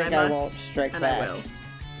shall you and think I I must. won't strike and back. I will.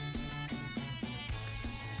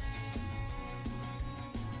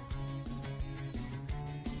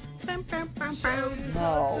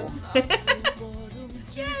 No.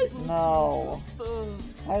 Yes. No.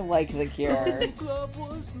 I like The Cure.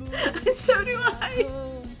 So do I.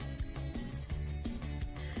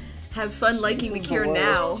 Have fun liking The is the Cure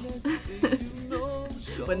now.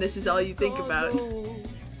 worst. When this is all you think about. Do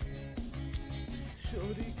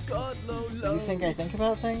you think I think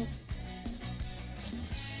about things?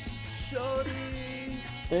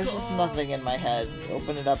 There's just nothing in my head.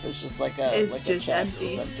 Open it up, it's just like a It's like just a chest.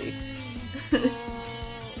 empty. It's empty.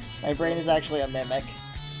 My brain is actually a mimic.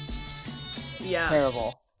 Yeah.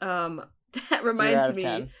 Terrible. That 0 out reminds of me.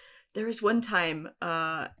 10. There was one time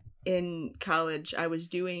in college I was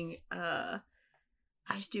doing a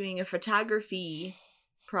photography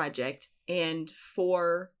project, and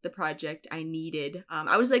for the project I needed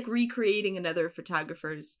I was like recreating another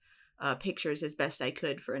photographer's pictures as best I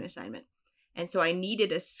could for an assignment. And so I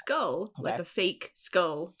needed a skull, like a fake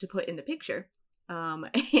skull, to put in the picture.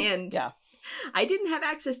 And yeah. I didn't have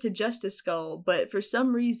access to just a skull, but for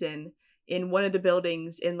some reason in one of the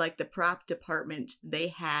buildings in like the prop department, they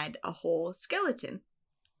had a whole skeleton.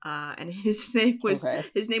 And his name was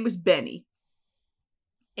Benny.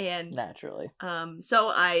 And naturally.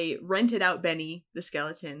 So I rented out Benny, the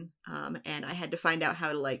skeleton, and I had to find out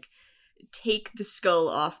how to like take the skull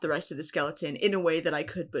off the rest of the skeleton in a way that I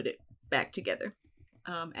could put it back together.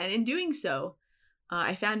 And in doing so,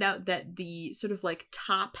 I found out that the sort of like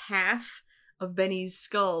top half of Benny's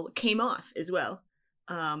skull came off as well.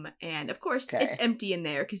 And of course, it's empty in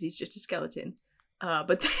there because he's just a skeleton.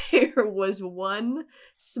 But there was one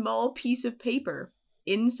small piece of paper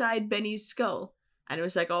inside Benny's skull, and it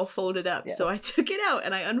was like all folded up. Yes. So I took it out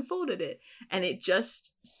and I unfolded it, and it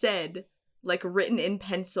just said, like written in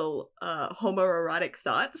pencil, homoerotic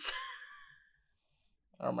thoughts.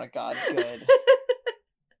 Oh my god, good.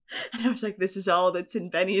 And I was like, this is all that's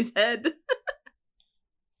in Benny's head.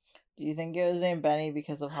 Do you think it was named Benny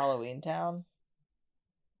because of Halloween Town?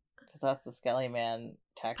 Because that's the Skelly Man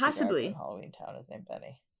taxi Possibly. driver in Halloween Town is named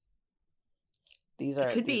Benny. These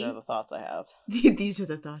are the thoughts I have. These are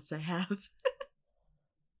the thoughts I have.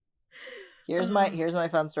 Here's my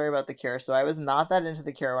fun story about The Cure. So I was not that into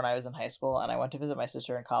The Cure when I was in high school, and I went to visit my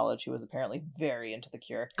sister in college, who was apparently very into The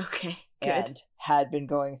Cure. Okay, good. And had been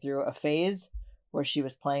going through a phase where she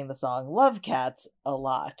was playing the song Love Cats a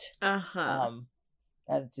lot. Uh-huh.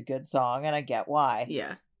 And it's a good song, and I get why.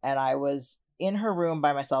 Yeah. And I was in her room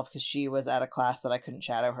by myself because she was at a class that I couldn't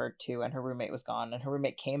shadow her to, and her roommate was gone, and her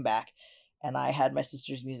roommate came back, and I had my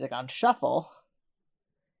sister's music on shuffle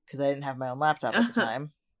because I didn't have my own laptop at the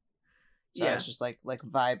time. So I was just like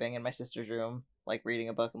vibing in my sister's room, like reading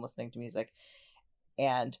a book and listening to music.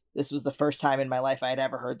 And this was the first time in my life I had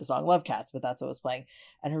ever heard the song Love Cats, but that's what was playing.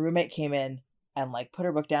 And her roommate came in and like put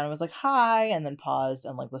her book down and was like, hi, and then paused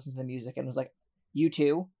and like listened to the music and was like, you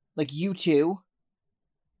too? Like, you too?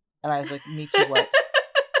 And I was like, me too, what?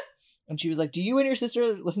 And she was like, do you and your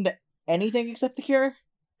sister listen to anything except The Cure?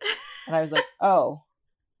 And I was like, oh,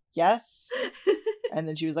 yes. And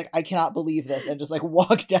then she was like, I cannot believe this, and just like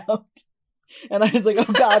walked out. And I was like,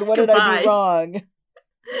 oh god, what did I do wrong?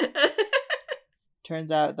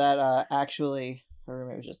 Turns out that actually her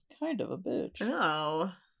roommate was just kind of a bitch.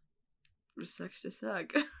 Oh. It sucks to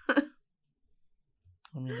suck.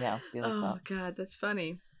 I mean, yeah, be like that. Oh god, that's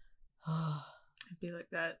funny. I'd be like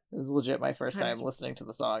that. It was legit my first time listening to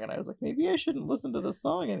the song, and I was like, maybe I shouldn't listen to this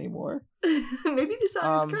song anymore. Maybe the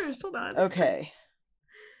song is cursed. Hold on. Okay.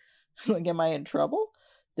 Like, am I in trouble?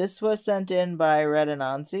 This was sent in by Red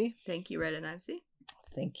Anansi. Thank you, Red Anansi.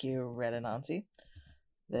 Thank you, Red Anansi.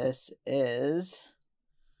 This is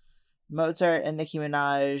Mozart and Nicki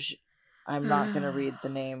Minaj. I'm not going to read the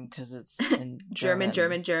name because it's in German.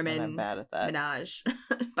 And I'm bad at that. Minaj.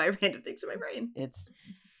 By Random Things in My Brain. It's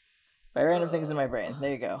by Random Things in My Brain.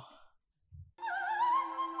 There you go.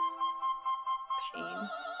 Pain.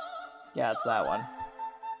 Yeah, it's that one.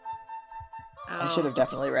 I should have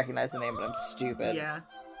definitely recognized the name, but I'm stupid. Yeah.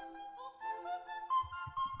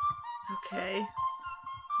 Okay. I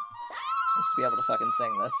used to be able to fucking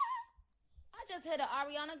sing this. I just hit an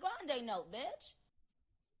Ariana Grande note, bitch.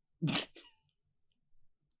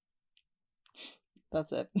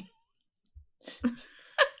 That's it.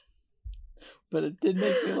 But it did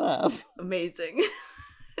make me laugh. Amazing.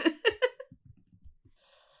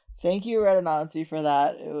 Thank you, Redonancy, for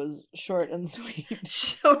that. It was short and sweet.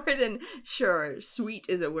 Short and sure. Sweet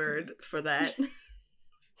is a word for that.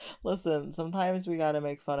 Listen, sometimes we gotta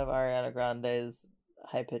make fun of Ariana Grande's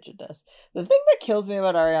high-pitchedness. The thing that kills me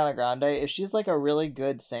about Ariana Grande is she's like a really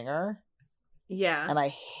good singer. Yeah. And I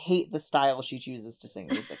hate the style she chooses to sing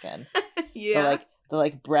music in. Yeah. The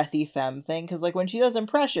like breathy femme thing, because like when she does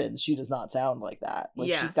impressions, she does not sound like that. Like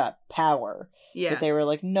she's got power. Yeah. But they were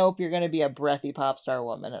like, nope, you're gonna be a breathy pop star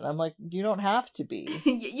woman, and I'm like, you don't have to be.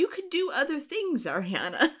 You could do other things,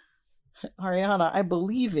 Ariana. Ariana, I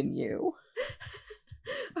believe in you.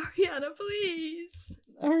 Ariana, please.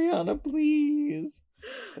 Ariana, please.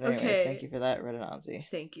 But anyways, Okay. thank you for that, Redonancy.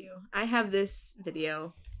 Thank you. I have this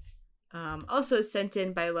video, also sent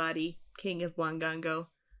in by Lottie, King of Wangango.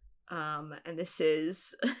 And this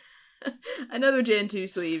is another Jan 2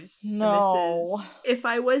 Sleeves. No. And this is If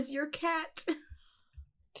I Was Your Cat.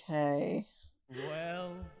 Okay.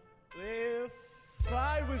 Well, if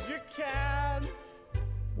I was your cat,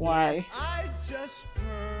 Why? I'd just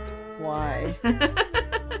purr. Why? And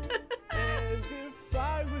if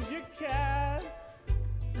I was your cat,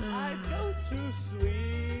 I'd go to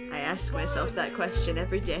sleep. I ask myself that question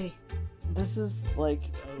every day. This is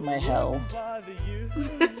like my hell.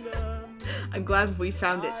 I'm glad we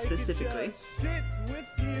found it specifically. I could just sit with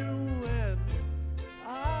you and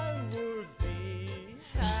I would be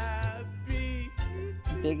happy.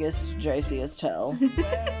 Biggest, juiciest hell.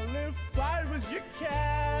 Well, if I was your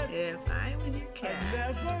cat, If I was your I'd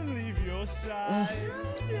cat. never leave your side.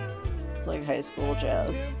 Like high school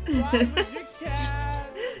jazz. If I was your cat,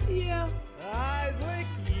 Yeah. I'd lick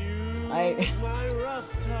you I- with my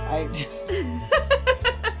rough tongue.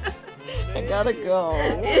 I gotta go.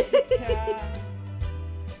 If I was your cat,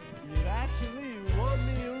 you'd actually want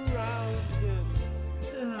me around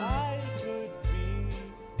and I could be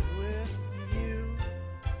with you.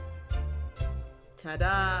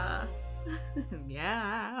 Ta-da.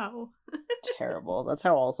 Meow. Terrible. That's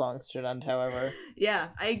how all songs should end, however. Yeah,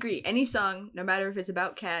 I agree. Any song, no matter if it's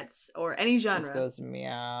about cats or any genre. This goes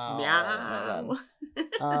meow. Meow.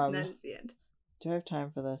 Um, That is the end. Do I have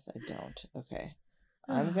time for this? I don't. Okay.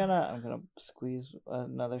 I'm gonna squeeze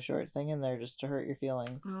another short thing in there just to hurt your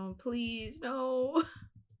feelings. Oh, please, no.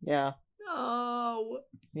 Yeah. No.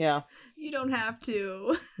 Yeah. You don't have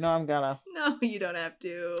to. No, I'm gonna. No, you don't have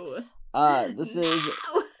to. This is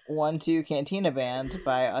No. 1-2 Cantina Band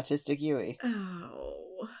by Autistic Yui. Oh.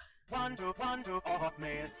 Wonder, oh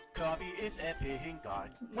man, Kirby is a pink guy.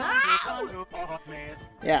 Wow. Wonder, oh man,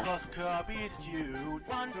 Yeah. cause Kirby's cute.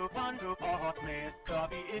 Wonder, oh man,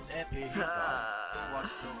 Kirby is a pink guy. What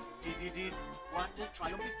did want to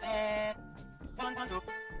try to be sad? Wonder, oh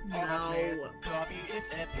man, No. Kirby is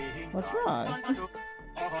a pink What's guy. wrong? Wonder,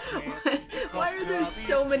 oh man, Why are there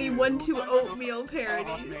so many 1-2 oatmeal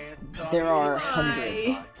parodies? There are Why?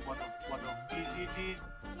 hundreds.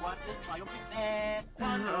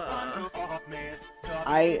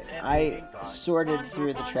 I sorted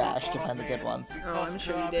through the trash to find the good ones. Oh, I'm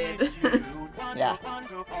sure you did. Yeah.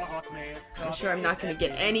 I'm sure I'm not gonna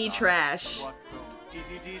get any trash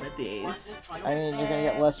with these. I mean, you're gonna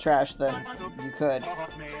get less trash than you could.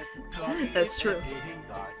 That's true.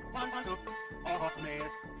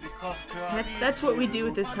 That's what we do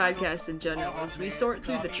with this podcast in general, is we sort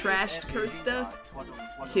through the trashed curse stuff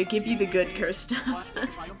to give you the good curse stuff.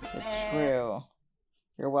 It's true.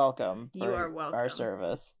 You're welcome for You are welcome. our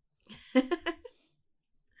service.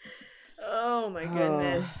 Oh my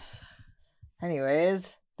goodness.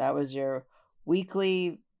 Anyways, that was your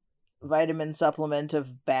weekly vitamin supplement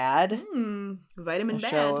of bad. Vitamin a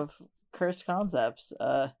bad. show of cursed concepts.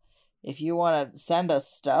 If you want to send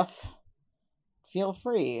us stuff, feel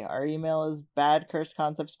free. Our email is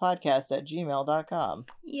badcursedconceptspodcast@gmail.com.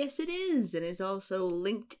 Yes, it is, and is also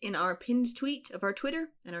linked in our pinned tweet of our Twitter,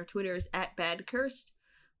 and our Twitter is @badcursed.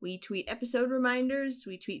 We tweet episode reminders,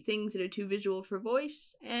 we tweet things that are too visual for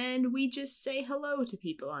voice, and we just say hello to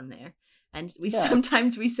people on there. And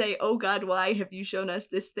sometimes we say, "Oh God, why have you shown us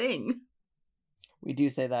this thing?" We do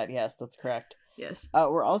say that. Yes, that's correct. Yes.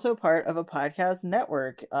 We're also part of a podcast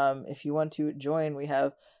network. If you want to join, we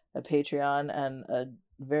have a Patreon and a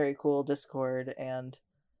very cool Discord, and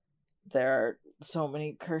there are so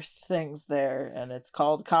many cursed things there, and it's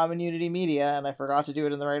called Community Media, and I forgot to do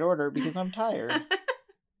it in the right order because I'm tired.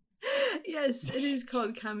 Yes, it is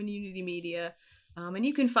called Community Media. And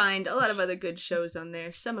you can find a lot of other good shows on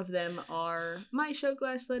there. Some of them are my show,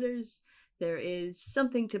 Glass Letters. There is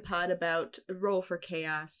Something to Pod About, Roll for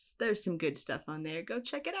Chaos. There's some good stuff on there. Go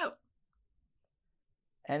check it out.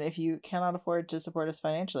 And if you cannot afford to support us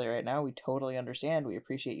financially right now, we totally understand. We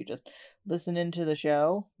appreciate you just listening to the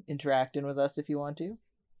show, interacting with us if you want to.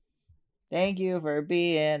 Thank you for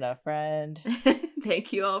being a friend.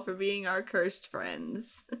 Thank you all for being our cursed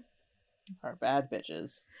friends. Our bad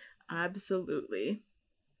bitches. Absolutely.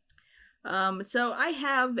 So I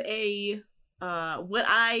have a what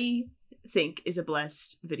I think is a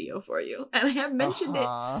blessed video for you, and I have mentioned it.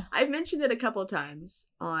 I've mentioned it a couple times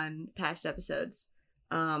on past episodes.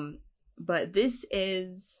 But this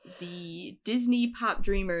is the Disney Pop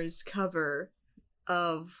Dreamers cover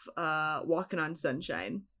of Walking on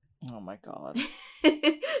Sunshine. Oh my god.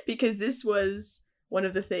 Because this was one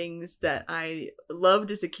of the things that I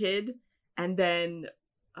loved as a kid, and then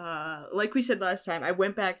like we said last time, I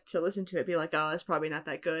went back to listen to it, be like, oh, it's probably not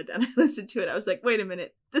that good, and I listened to it, I was like, wait a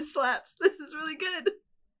minute, this slaps, this is really good.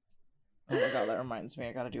 Oh my god, that reminds me,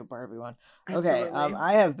 I gotta do a Barbie one. Absolutely. Okay,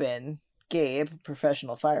 I have been Gabe,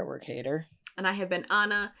 professional firework hater. And I have been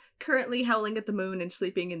Anna, currently howling at the moon and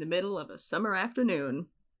sleeping in the middle of a summer afternoon.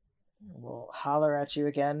 We'll holler at you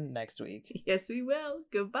again next week. Yes, we will.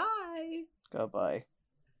 Goodbye. Goodbye.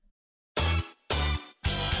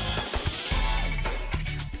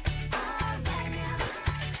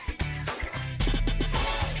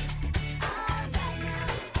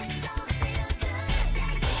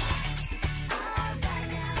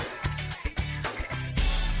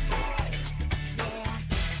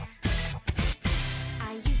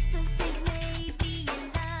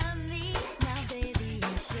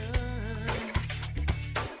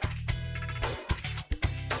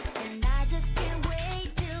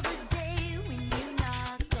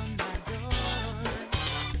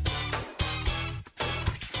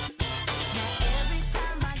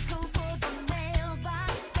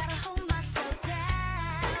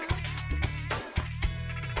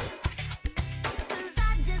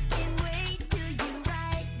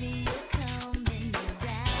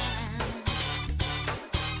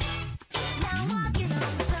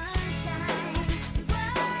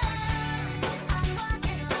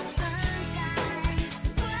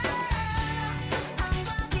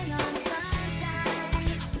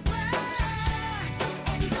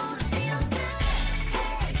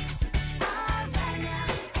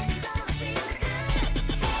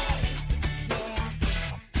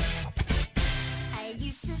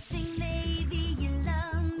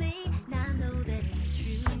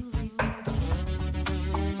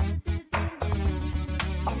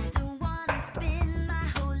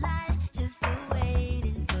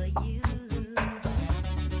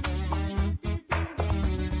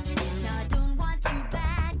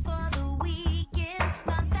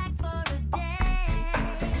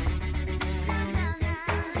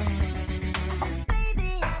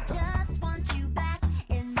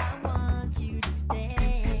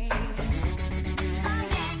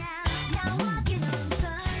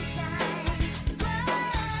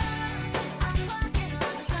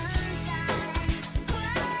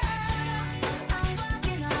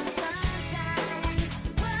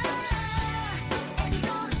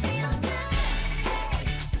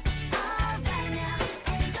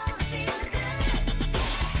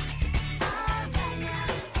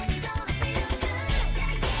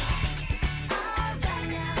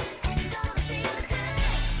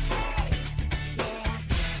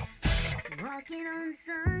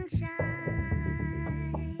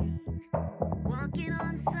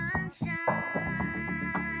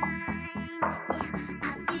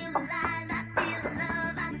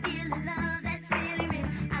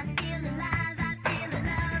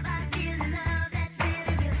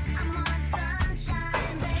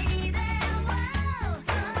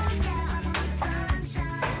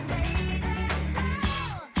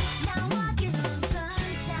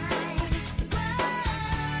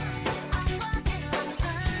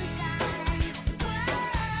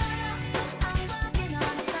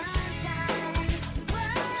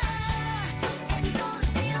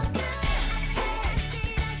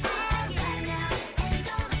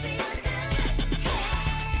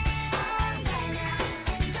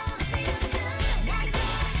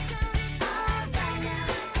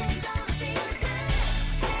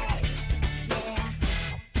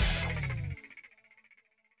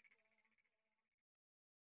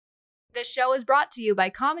 This show is brought to you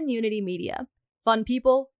by Common Unity Media. Fun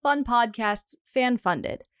people, fun podcasts,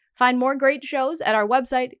 fan-funded. Find more great shows at our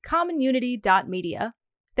website, commonunity.media.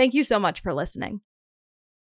 Thank you so much for listening.